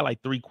 I do got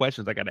like 3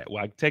 questions. I got that.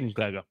 Well,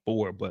 technically I got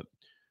 4, but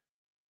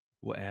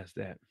we'll ask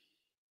that.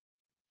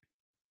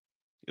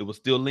 It will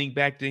still link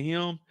back to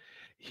him.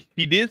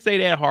 He did say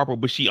that, Harper,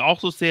 but she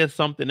also said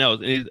something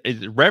else. And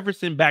it's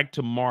referencing back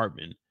to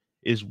Marvin.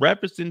 It's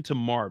referencing to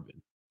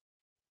Marvin.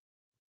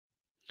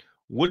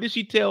 What did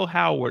she tell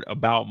Howard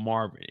about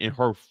Marvin and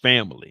her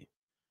family?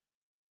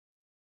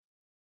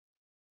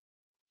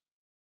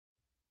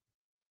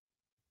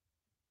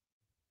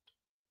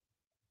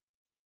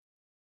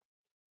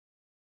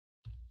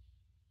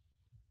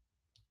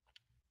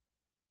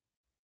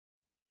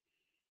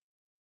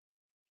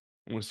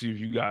 I want to see if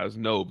you guys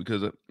know,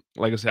 because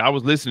like I said, I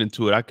was listening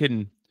to it. I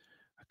couldn't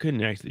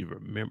actually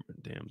remember.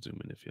 Damn,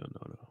 zoom in if you don't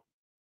know though.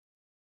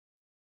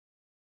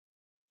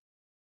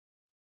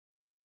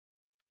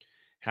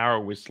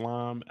 Howard with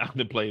slime out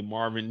to play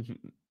Marvin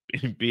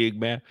in Big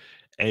Man.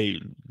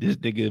 Hey, this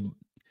nigga.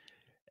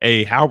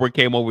 Hey, Howard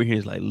came over here and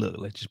is like, look,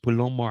 let's just put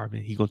it on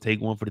Marvin. He gonna take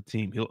one for the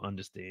team. He'll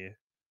understand.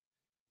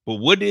 But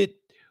what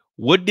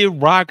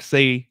did Rock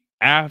say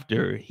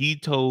after he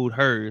told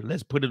her,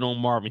 let's put it on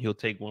Marvin, he'll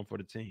take one for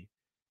the team?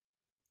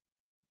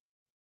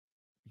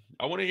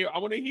 I want to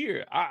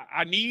hear.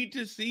 I need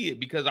to see it,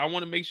 because I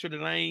want to make sure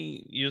that I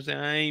ain't, you know what I'm saying,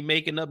 I ain't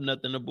making up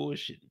nothing of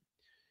bullshit.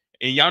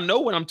 And y'all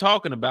know what I'm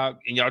talking about,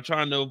 and y'all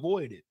trying to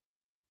avoid it.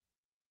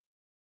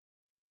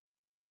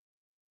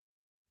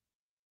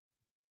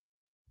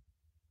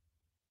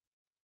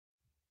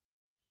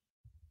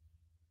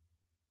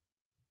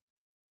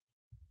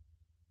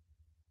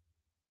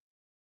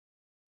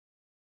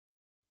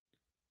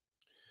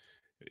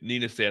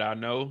 Nina said, I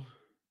know.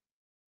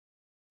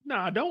 No,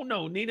 I don't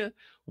know, Nina.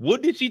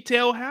 What did she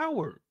tell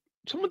Howard?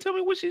 Someone tell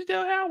me what she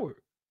tell Howard.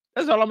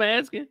 That's all I'm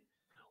asking.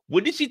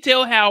 What did she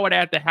tell Howard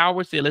after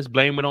Howard said, let's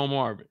blame it on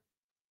Marvin?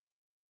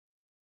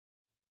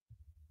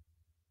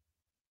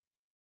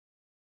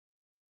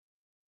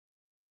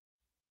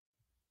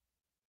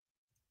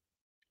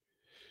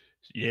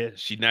 Yeah,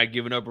 she's not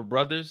giving up her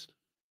brothers.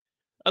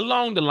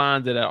 Along the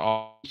lines of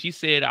that, she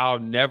said, I'll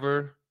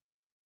never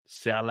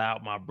sell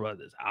out my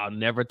brothers. I'll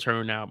never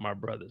turn out my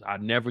brothers. I'll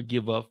never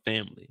give up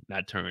family.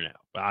 Not turn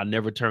out, but I'll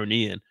never turn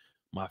in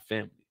my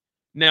family.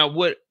 Now,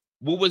 what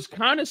was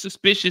kind of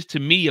suspicious to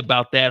me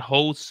about that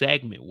whole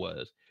segment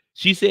was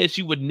she said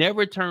she would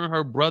never turn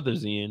her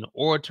brothers in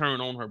or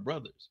turn on her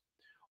brothers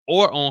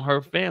or on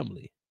her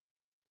family.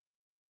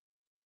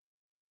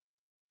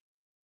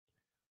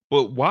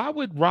 But why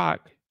would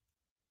Rock?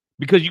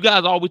 Because you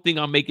guys always think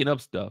I'm making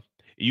up stuff.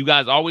 You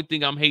guys always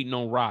think I'm hating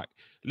on Rock.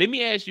 Let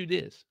me ask you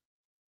this.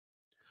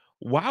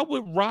 Why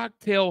would Rock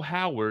tell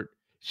Howard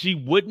she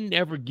wouldn't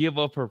ever give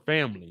up her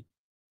family?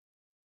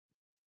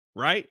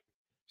 Right?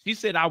 She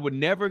said, I would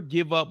never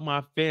give up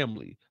my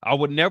family. I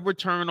would never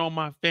turn on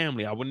my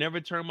family. I would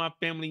never turn my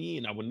family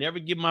in. I would never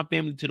give my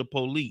family to the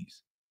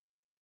police.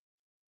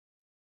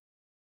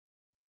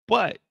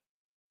 But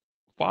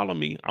follow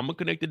me. I'm going to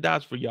connect the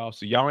dots for y'all,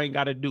 so y'all ain't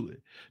got to do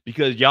it,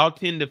 because y'all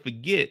tend to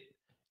forget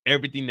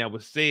everything that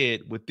was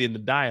said within the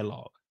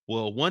dialogue.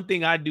 Well, one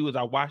thing I do is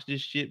I watch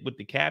this shit with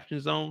the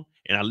captions on,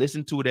 and I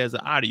listen to it as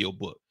an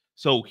audiobook.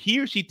 So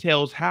here she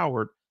tells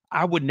Howard,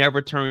 I would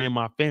never turn in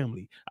my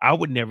family. I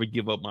would never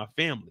give up my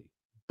family.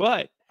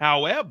 But,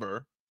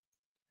 however,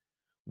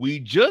 we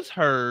just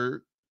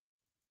heard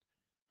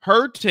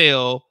her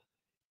tell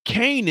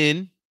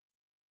Kanan,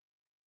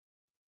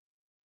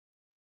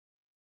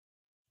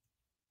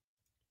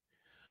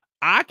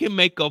 I can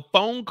make a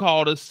phone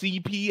call to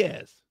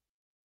CPS.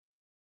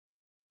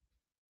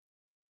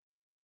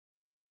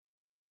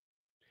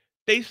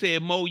 They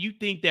said, Mo, you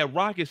think that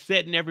Rock is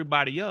setting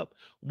everybody up?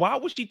 Why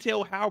would she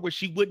tell Howard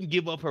she wouldn't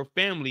give up her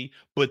family,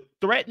 but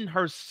threaten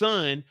her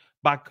son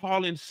by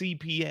calling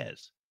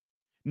CPS?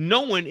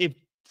 Knowing if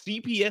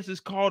CPS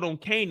is called on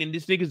Kanan,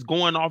 this nigga's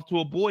going off to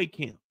a boy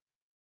camp.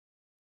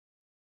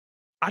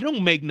 I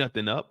don't make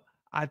nothing up.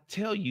 I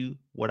tell you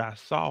what I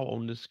saw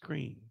on the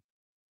screen.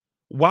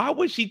 Why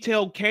would she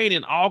tell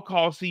Kanan, I'll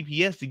call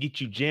CPS to get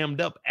you jammed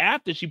up,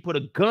 after she put a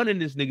gun in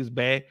this nigga's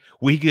bag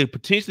where he could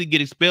potentially get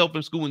expelled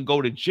from school and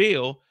go to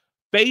jail,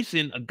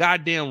 facing a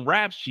goddamn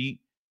rap sheet?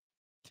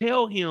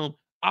 Tell him,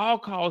 I'll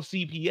call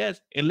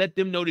CPS and let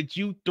them know that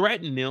you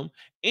threatened them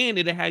and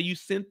it'll have you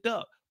sent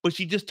up. But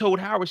she just told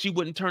Howard she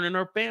wouldn't turn in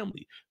her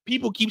family.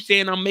 People keep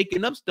saying I'm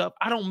making up stuff.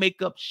 I don't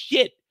make up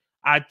shit.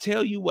 I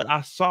tell you what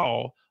I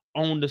saw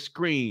on the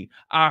screen.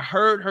 I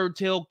heard her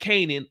tell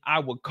Kanan I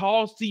would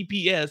call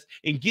CPS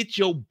and get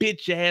your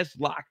bitch ass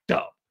locked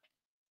up.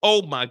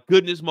 Oh my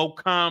goodness, Mo,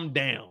 calm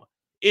down.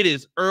 It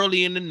is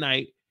early in the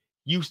night.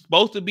 You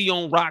supposed to be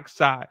on Rock's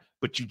side,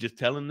 but you just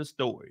telling the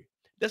story.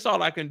 That's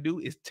all I can do,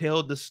 is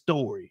tell the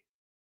story.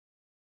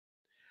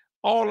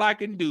 All I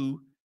can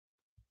do.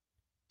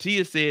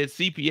 Tia said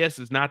CPS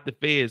is not the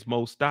feds,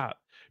 Mo, stop.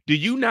 Do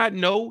you not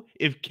know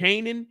if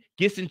Kanan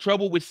gets in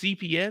trouble with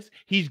CPS,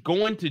 he's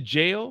going to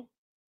jail?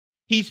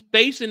 He's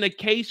facing a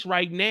case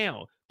right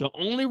now. The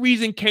only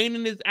reason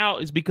Kanan is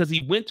out is because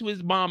he went to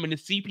his mom and the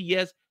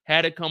CPS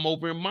had to come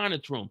over and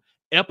monitor him.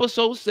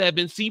 Episode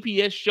 7,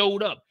 CPS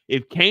showed up.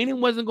 If Kanan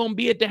wasn't going to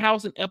be at the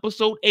house in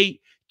episode 8,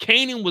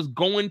 Kanan was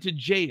going to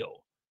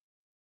jail.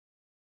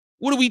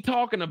 What are we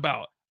talking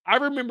about? I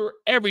remember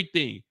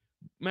everything.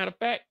 Matter of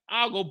fact,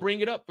 I'll go bring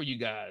it up for you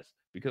guys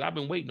because I've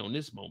been waiting on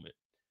this moment.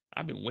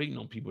 I've been waiting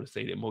on people to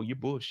say that, Mo, you're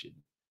bullshitting.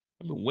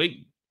 I've been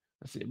waiting.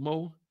 I said,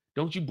 Mo,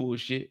 don't you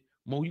bullshit.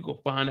 Mo, you gonna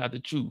find out the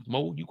truth.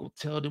 Mo, you gonna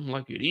tell them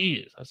like it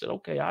is. I said,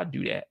 okay, I'll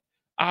do that.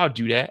 I'll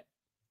do that.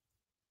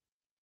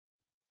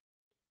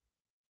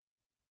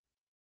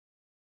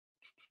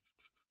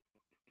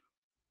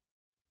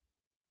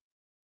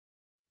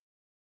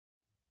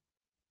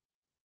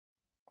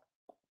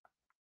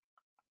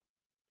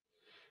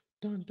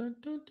 Dun, dun,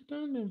 dun,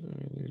 dun, dun,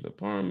 dun. His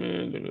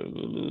apartment.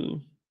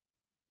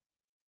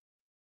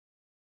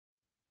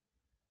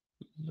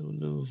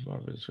 Lulu,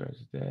 Marvin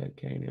scratches that.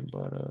 Kanan,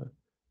 Bada.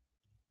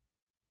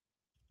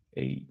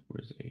 8.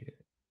 Where's 8 at?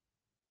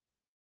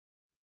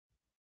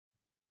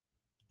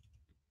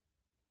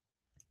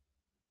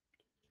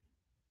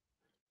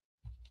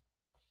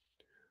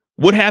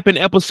 What happened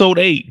episode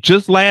 8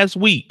 just last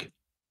week?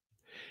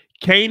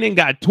 Kanan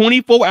got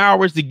 24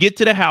 hours to get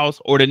to the house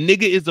or the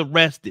nigga is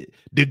arrested.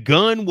 The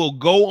gun will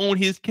go on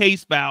his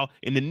case file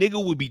and the nigga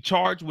will be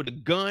charged with a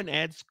gun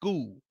at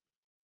school.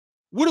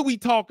 What are we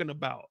talking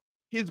about?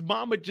 His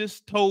mama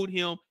just told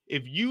him,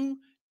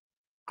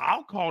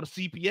 I'll call the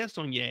CPS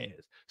on your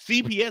ass.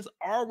 CPS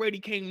already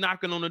came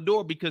knocking on the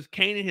door because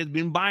Kanan has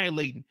been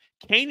violating.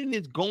 Kanan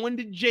is going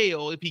to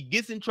jail if he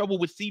gets in trouble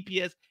with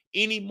CPS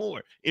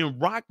anymore.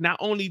 And Rock, not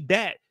only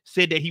that,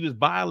 said that he was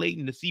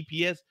violating the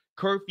CPS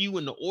curfew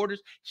and the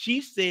orders.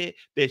 She said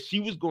that she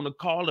was going to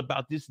call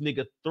about this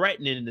nigga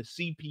threatening the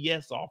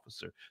CPS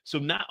officer. So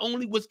not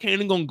only was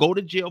Kanan going to go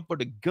to jail for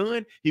the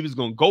gun, he was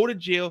going to go to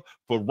jail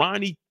for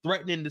Ronnie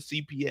threatening the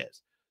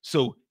CPS.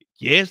 So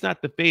yeah, it's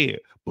not the fair,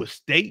 but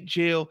state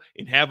jail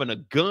and having a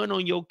gun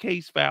on your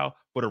case file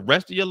for the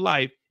rest of your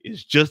life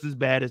is just as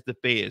bad as the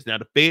feds. Now,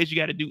 the feds, you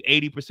got to do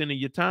 80% of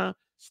your time.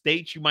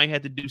 States, you might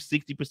have to do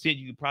 60%.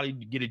 You could probably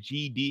get a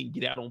GED and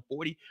get out on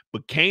 40.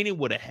 But Kanan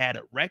would have had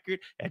a record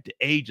at the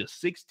age of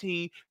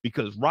 16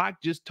 because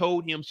Rock just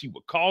told him she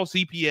would call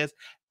CPS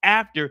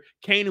after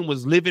Kanan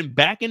was living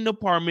back in the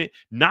apartment,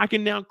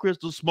 knocking down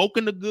crystals,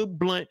 smoking a good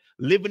blunt,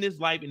 living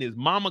his life, and his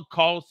mama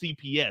called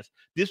CPS.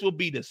 This will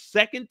be the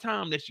second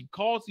time that she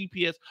called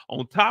CPS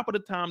on top of the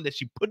time that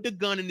she put the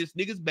gun in this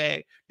nigga's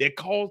bag that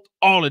caused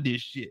all of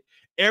this shit.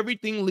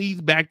 Everything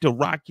leads back to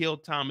Raquel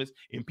Thomas,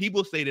 and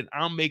people say that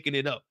I'm making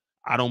it up.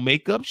 I don't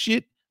make up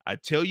shit. I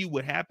tell you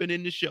what happened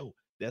in the show.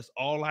 That's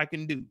all I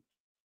can do.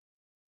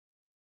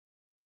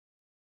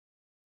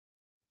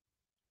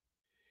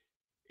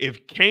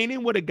 If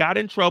Kanan would have got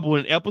in trouble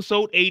in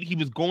episode 8, he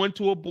was going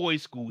to a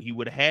boys' school. He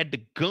would have had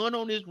the gun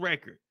on his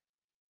record.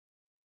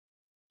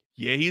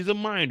 Yeah, he's a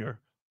minor,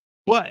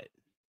 but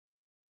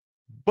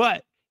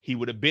he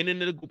would have been in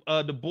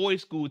the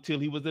boys' school till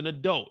he was an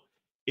adult.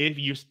 If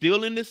you're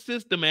still in the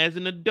system as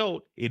an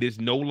adult, it is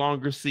no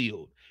longer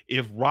sealed.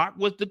 If Rock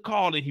was to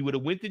call and he would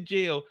have went to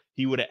jail,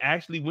 he would have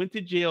actually went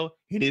to jail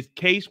and his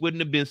case wouldn't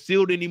have been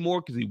sealed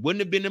anymore because he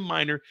wouldn't have been a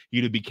minor.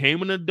 He'd have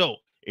became an adult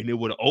and it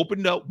would have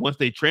opened up once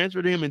they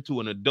transferred him into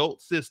an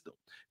adult system.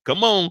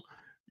 Come on.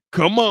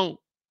 Come on.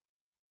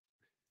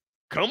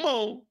 Come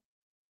on.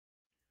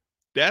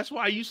 That's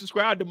why you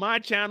subscribe to my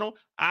channel.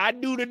 I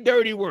do the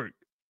dirty work.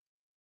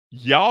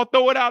 Y'all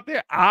throw it out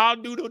there. I'll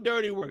do the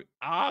dirty work.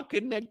 I'll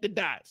connect the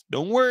dots.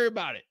 Don't worry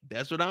about it.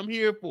 That's what I'm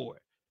here for.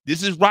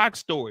 This is Rock's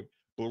story.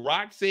 But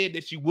Rock said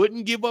that she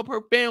wouldn't give up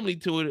her family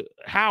to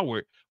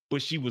Howard,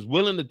 but she was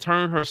willing to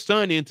turn her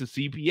son into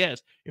CPS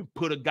and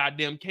put a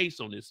goddamn case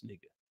on this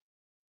nigga.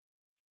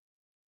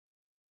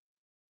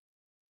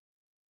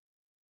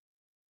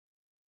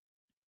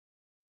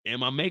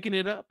 Am I making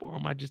it up or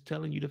am I just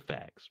telling you the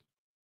facts?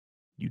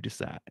 You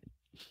decide.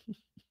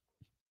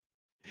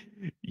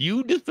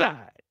 You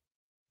decide.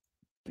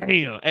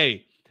 Damn,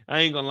 hey, I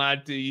ain't gonna lie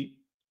to you.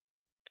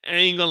 I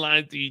ain't gonna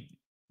lie to you.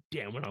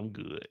 Damn it, I'm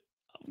good.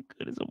 I'm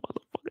good as a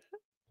motherfucker.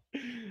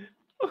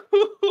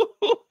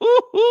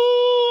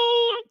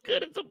 I'm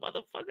good as a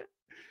motherfucker.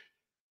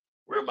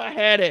 Where my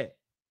hat at?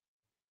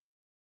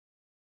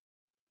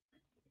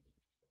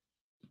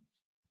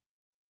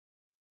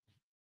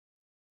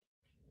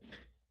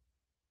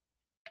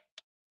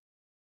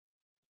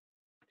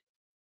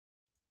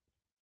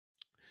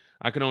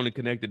 I can only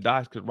connect the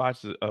dots because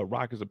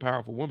Rock is a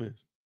powerful woman.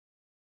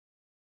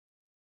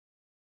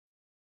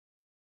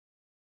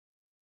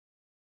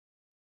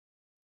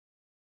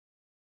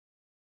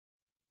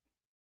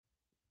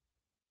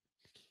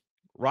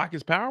 Rock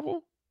is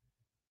powerful?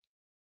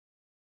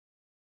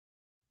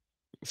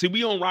 See,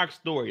 we on Rock's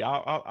story.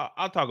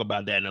 I'll talk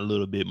about that in a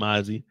little bit,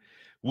 Mozzie.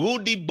 We'll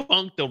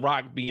debunk the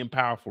Rock being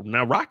powerful.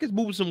 Now, Rock is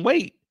moving some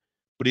weight,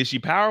 but is she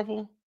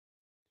powerful?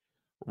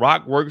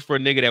 Rock works for a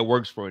nigga that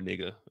works for a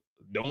nigga.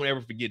 Don't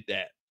ever forget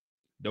that.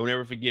 Don't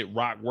ever forget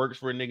Rock works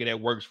for a nigga that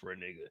works for a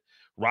nigga.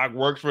 Rock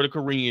works for the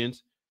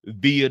Koreans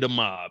via the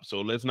mob.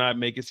 So let's not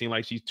make it seem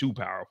like she's too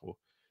powerful.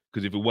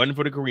 Because if it wasn't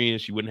for the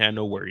Koreans, she wouldn't have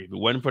no worry. If it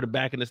wasn't for the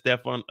back of the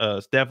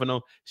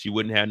Stefano, she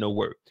wouldn't have no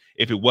worry.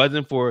 If it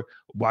wasn't for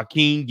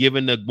Joaquin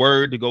giving the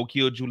word to go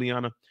kill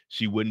Juliana,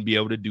 she wouldn't be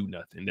able to do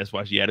nothing. That's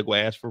why she had to go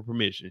ask for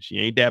permission. She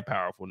ain't that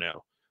powerful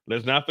now.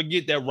 Let's not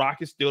forget that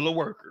Rock is still a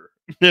worker.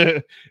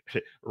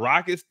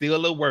 Rock is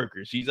still a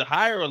worker. She's a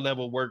higher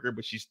level worker,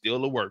 but she's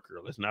still a worker.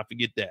 Let's not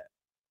forget that.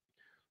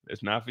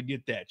 Let's not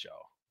forget that, y'all.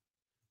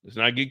 Let's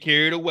not get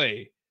carried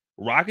away.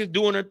 Rock is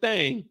doing her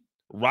thing.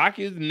 Rock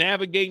is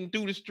navigating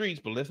through the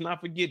streets, but let's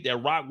not forget that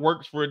Rock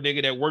works for a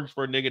nigga that works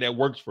for a nigga that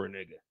works for a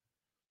nigga.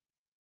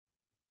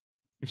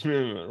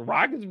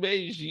 Rock is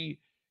basically,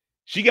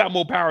 she got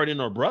more power than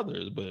her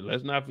brothers, but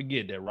let's not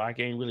forget that Rock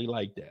ain't really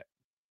like that.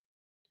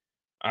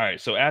 All right,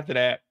 so after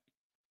that,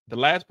 the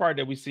last part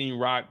that we seen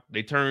Rock,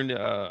 they turned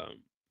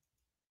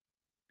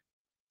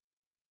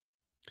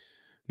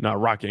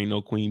Rock ain't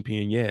no queen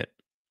pin yet.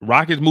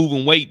 Rock is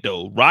moving weight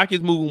though. Rock is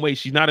moving weight.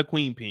 She's not a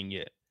queen pin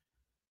yet.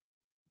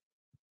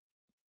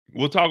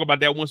 We'll talk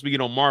about that once we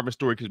get on Marvin's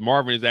story, because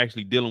Marvin is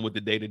actually dealing with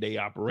the day-to-day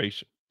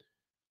operation.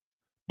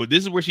 But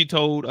this is where she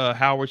told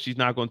Howard she's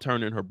not going to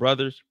turn in her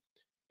brothers.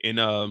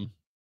 And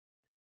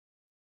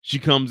she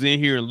comes in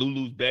here and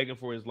Lulu's begging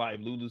for his life.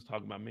 Lulu's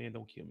talking about, man,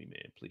 don't kill me,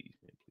 man. Please,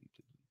 man. Please,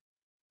 please.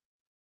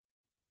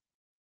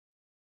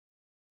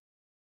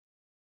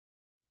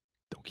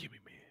 Don't kill me,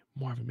 man.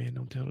 Marvin, man,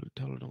 don't tell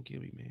her don't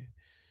kill me, man.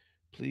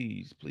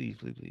 Please, please,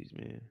 please, please,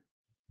 man.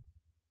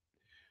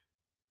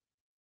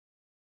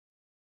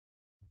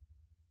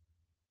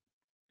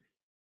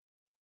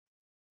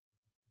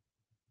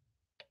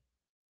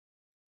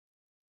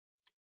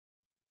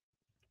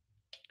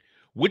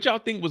 What y'all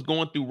think was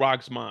going through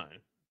Rock's mind?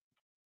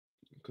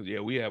 Because, yeah,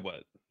 we have,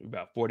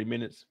 about 40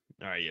 minutes?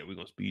 All right, yeah, we're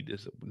going to speed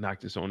this up, knock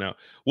this on out.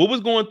 What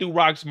was going through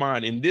Rock's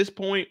mind in this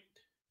point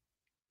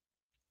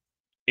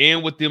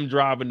and with them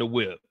driving the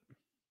whip?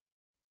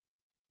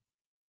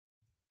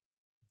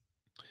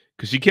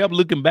 Because she kept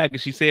looking back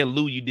and she said,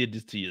 Lou, you did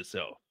this to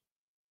yourself.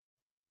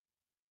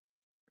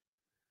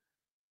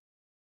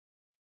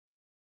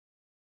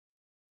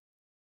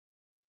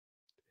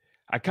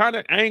 I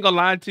ain't gonna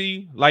lie to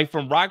you. Like,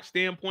 from Rock's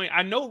standpoint,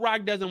 I know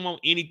Rock doesn't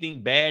want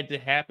anything bad to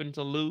happen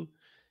to Lou.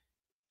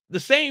 The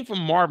same from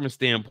Marvin's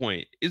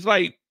standpoint. It's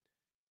like,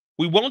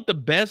 we want the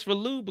best for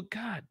Lou, but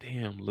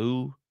goddamn,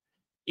 Lou,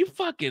 you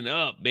fucking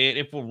up, man.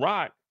 And for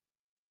Rock,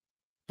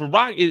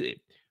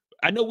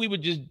 I know we were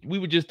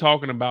just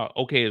talking about,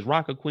 okay, is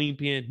Rock a queen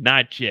pin?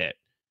 Not yet.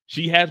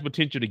 She has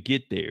potential to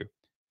get there.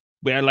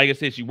 But like I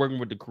said, she's working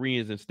with the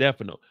Koreans and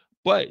Stefano.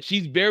 But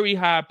she's very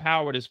high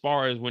powered as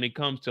far as when it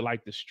comes to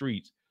like the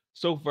streets.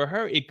 So for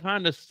her, it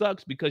kind of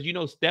sucks because, you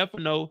know,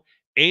 Stefano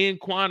and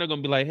Quan are going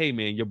to be like, hey,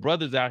 man, your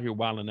brother's out here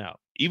wilding out.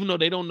 Even though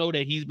they don't know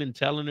that he's been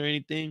telling her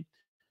anything,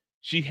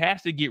 she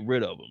has to get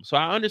rid of him. So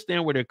I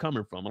understand where they're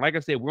coming from. And like I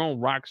said, we're on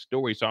Rock's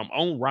story, so I'm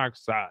on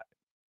Rock's side.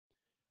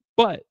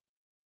 But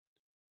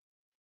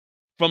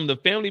from the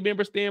family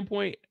member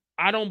standpoint,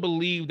 I don't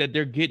believe that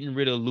they're getting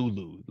rid of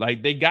Lulu.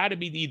 Like, they got to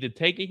be either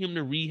taking him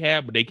to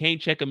rehab, but they can't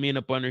check him in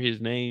up under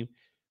his name.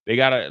 They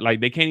gotta,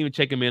 like, they can't even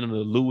check him in under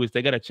Lewis.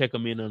 They gotta check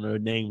him in under a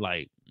name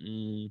like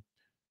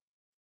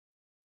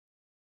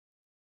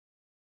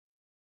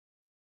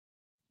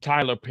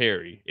Tyler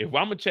Perry. If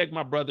I'm gonna check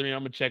my brother in, I'm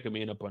gonna check him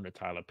in up under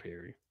Tyler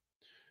Perry.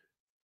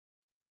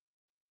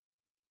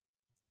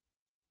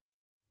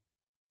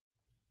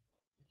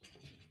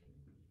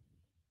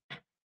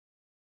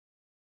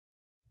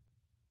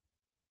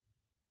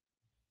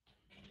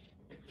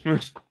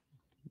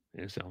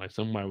 It sounded like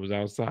somebody was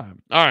outside.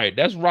 All right,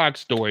 that's Rock's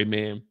story,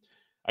 man.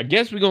 I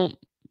guess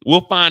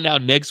we'll find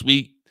out next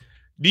week.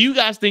 Do you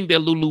guys think that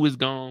Lulu is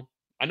gone?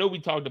 I know we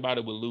talked about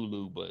it with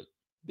Lulu, but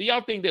do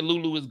y'all think that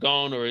Lulu is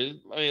gone, or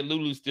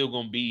Lulu's still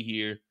gonna be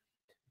here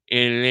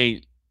and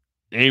it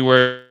ain't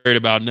worried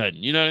about nothing?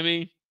 You know what I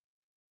mean?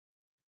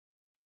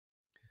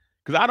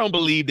 Because I don't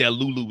believe that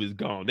Lulu is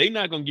gone. They're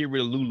not gonna get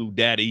rid of Lulu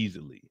that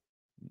easily.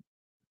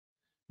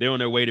 They're on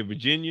their way to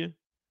Virginia.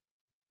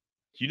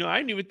 You know, I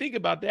didn't even think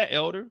about that,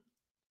 Elder.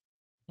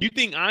 You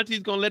think Auntie's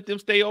gonna let them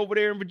stay over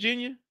there in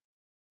Virginia?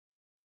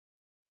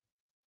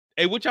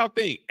 Hey, what y'all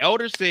think?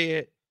 Elder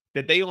said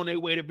that they on their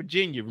way to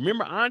Virginia.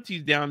 Remember,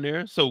 Auntie's down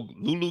there, so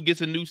Lulu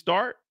gets a new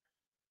start.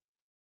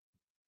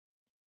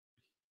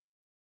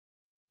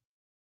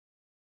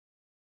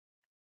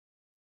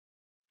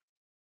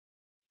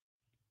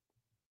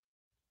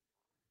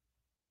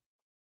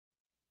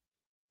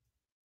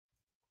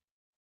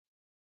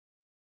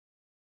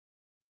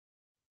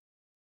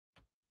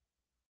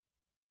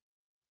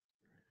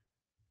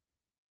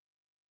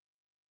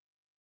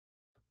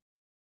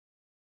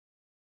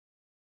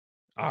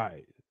 All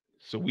right.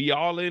 So we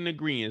all in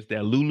agreement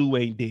that Lulu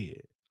ain't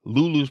dead.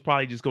 Lulu's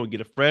probably just gonna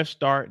get a fresh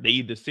start. They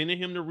either sending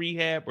him to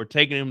rehab or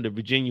taking him to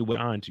Virginia with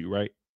Auntie, right?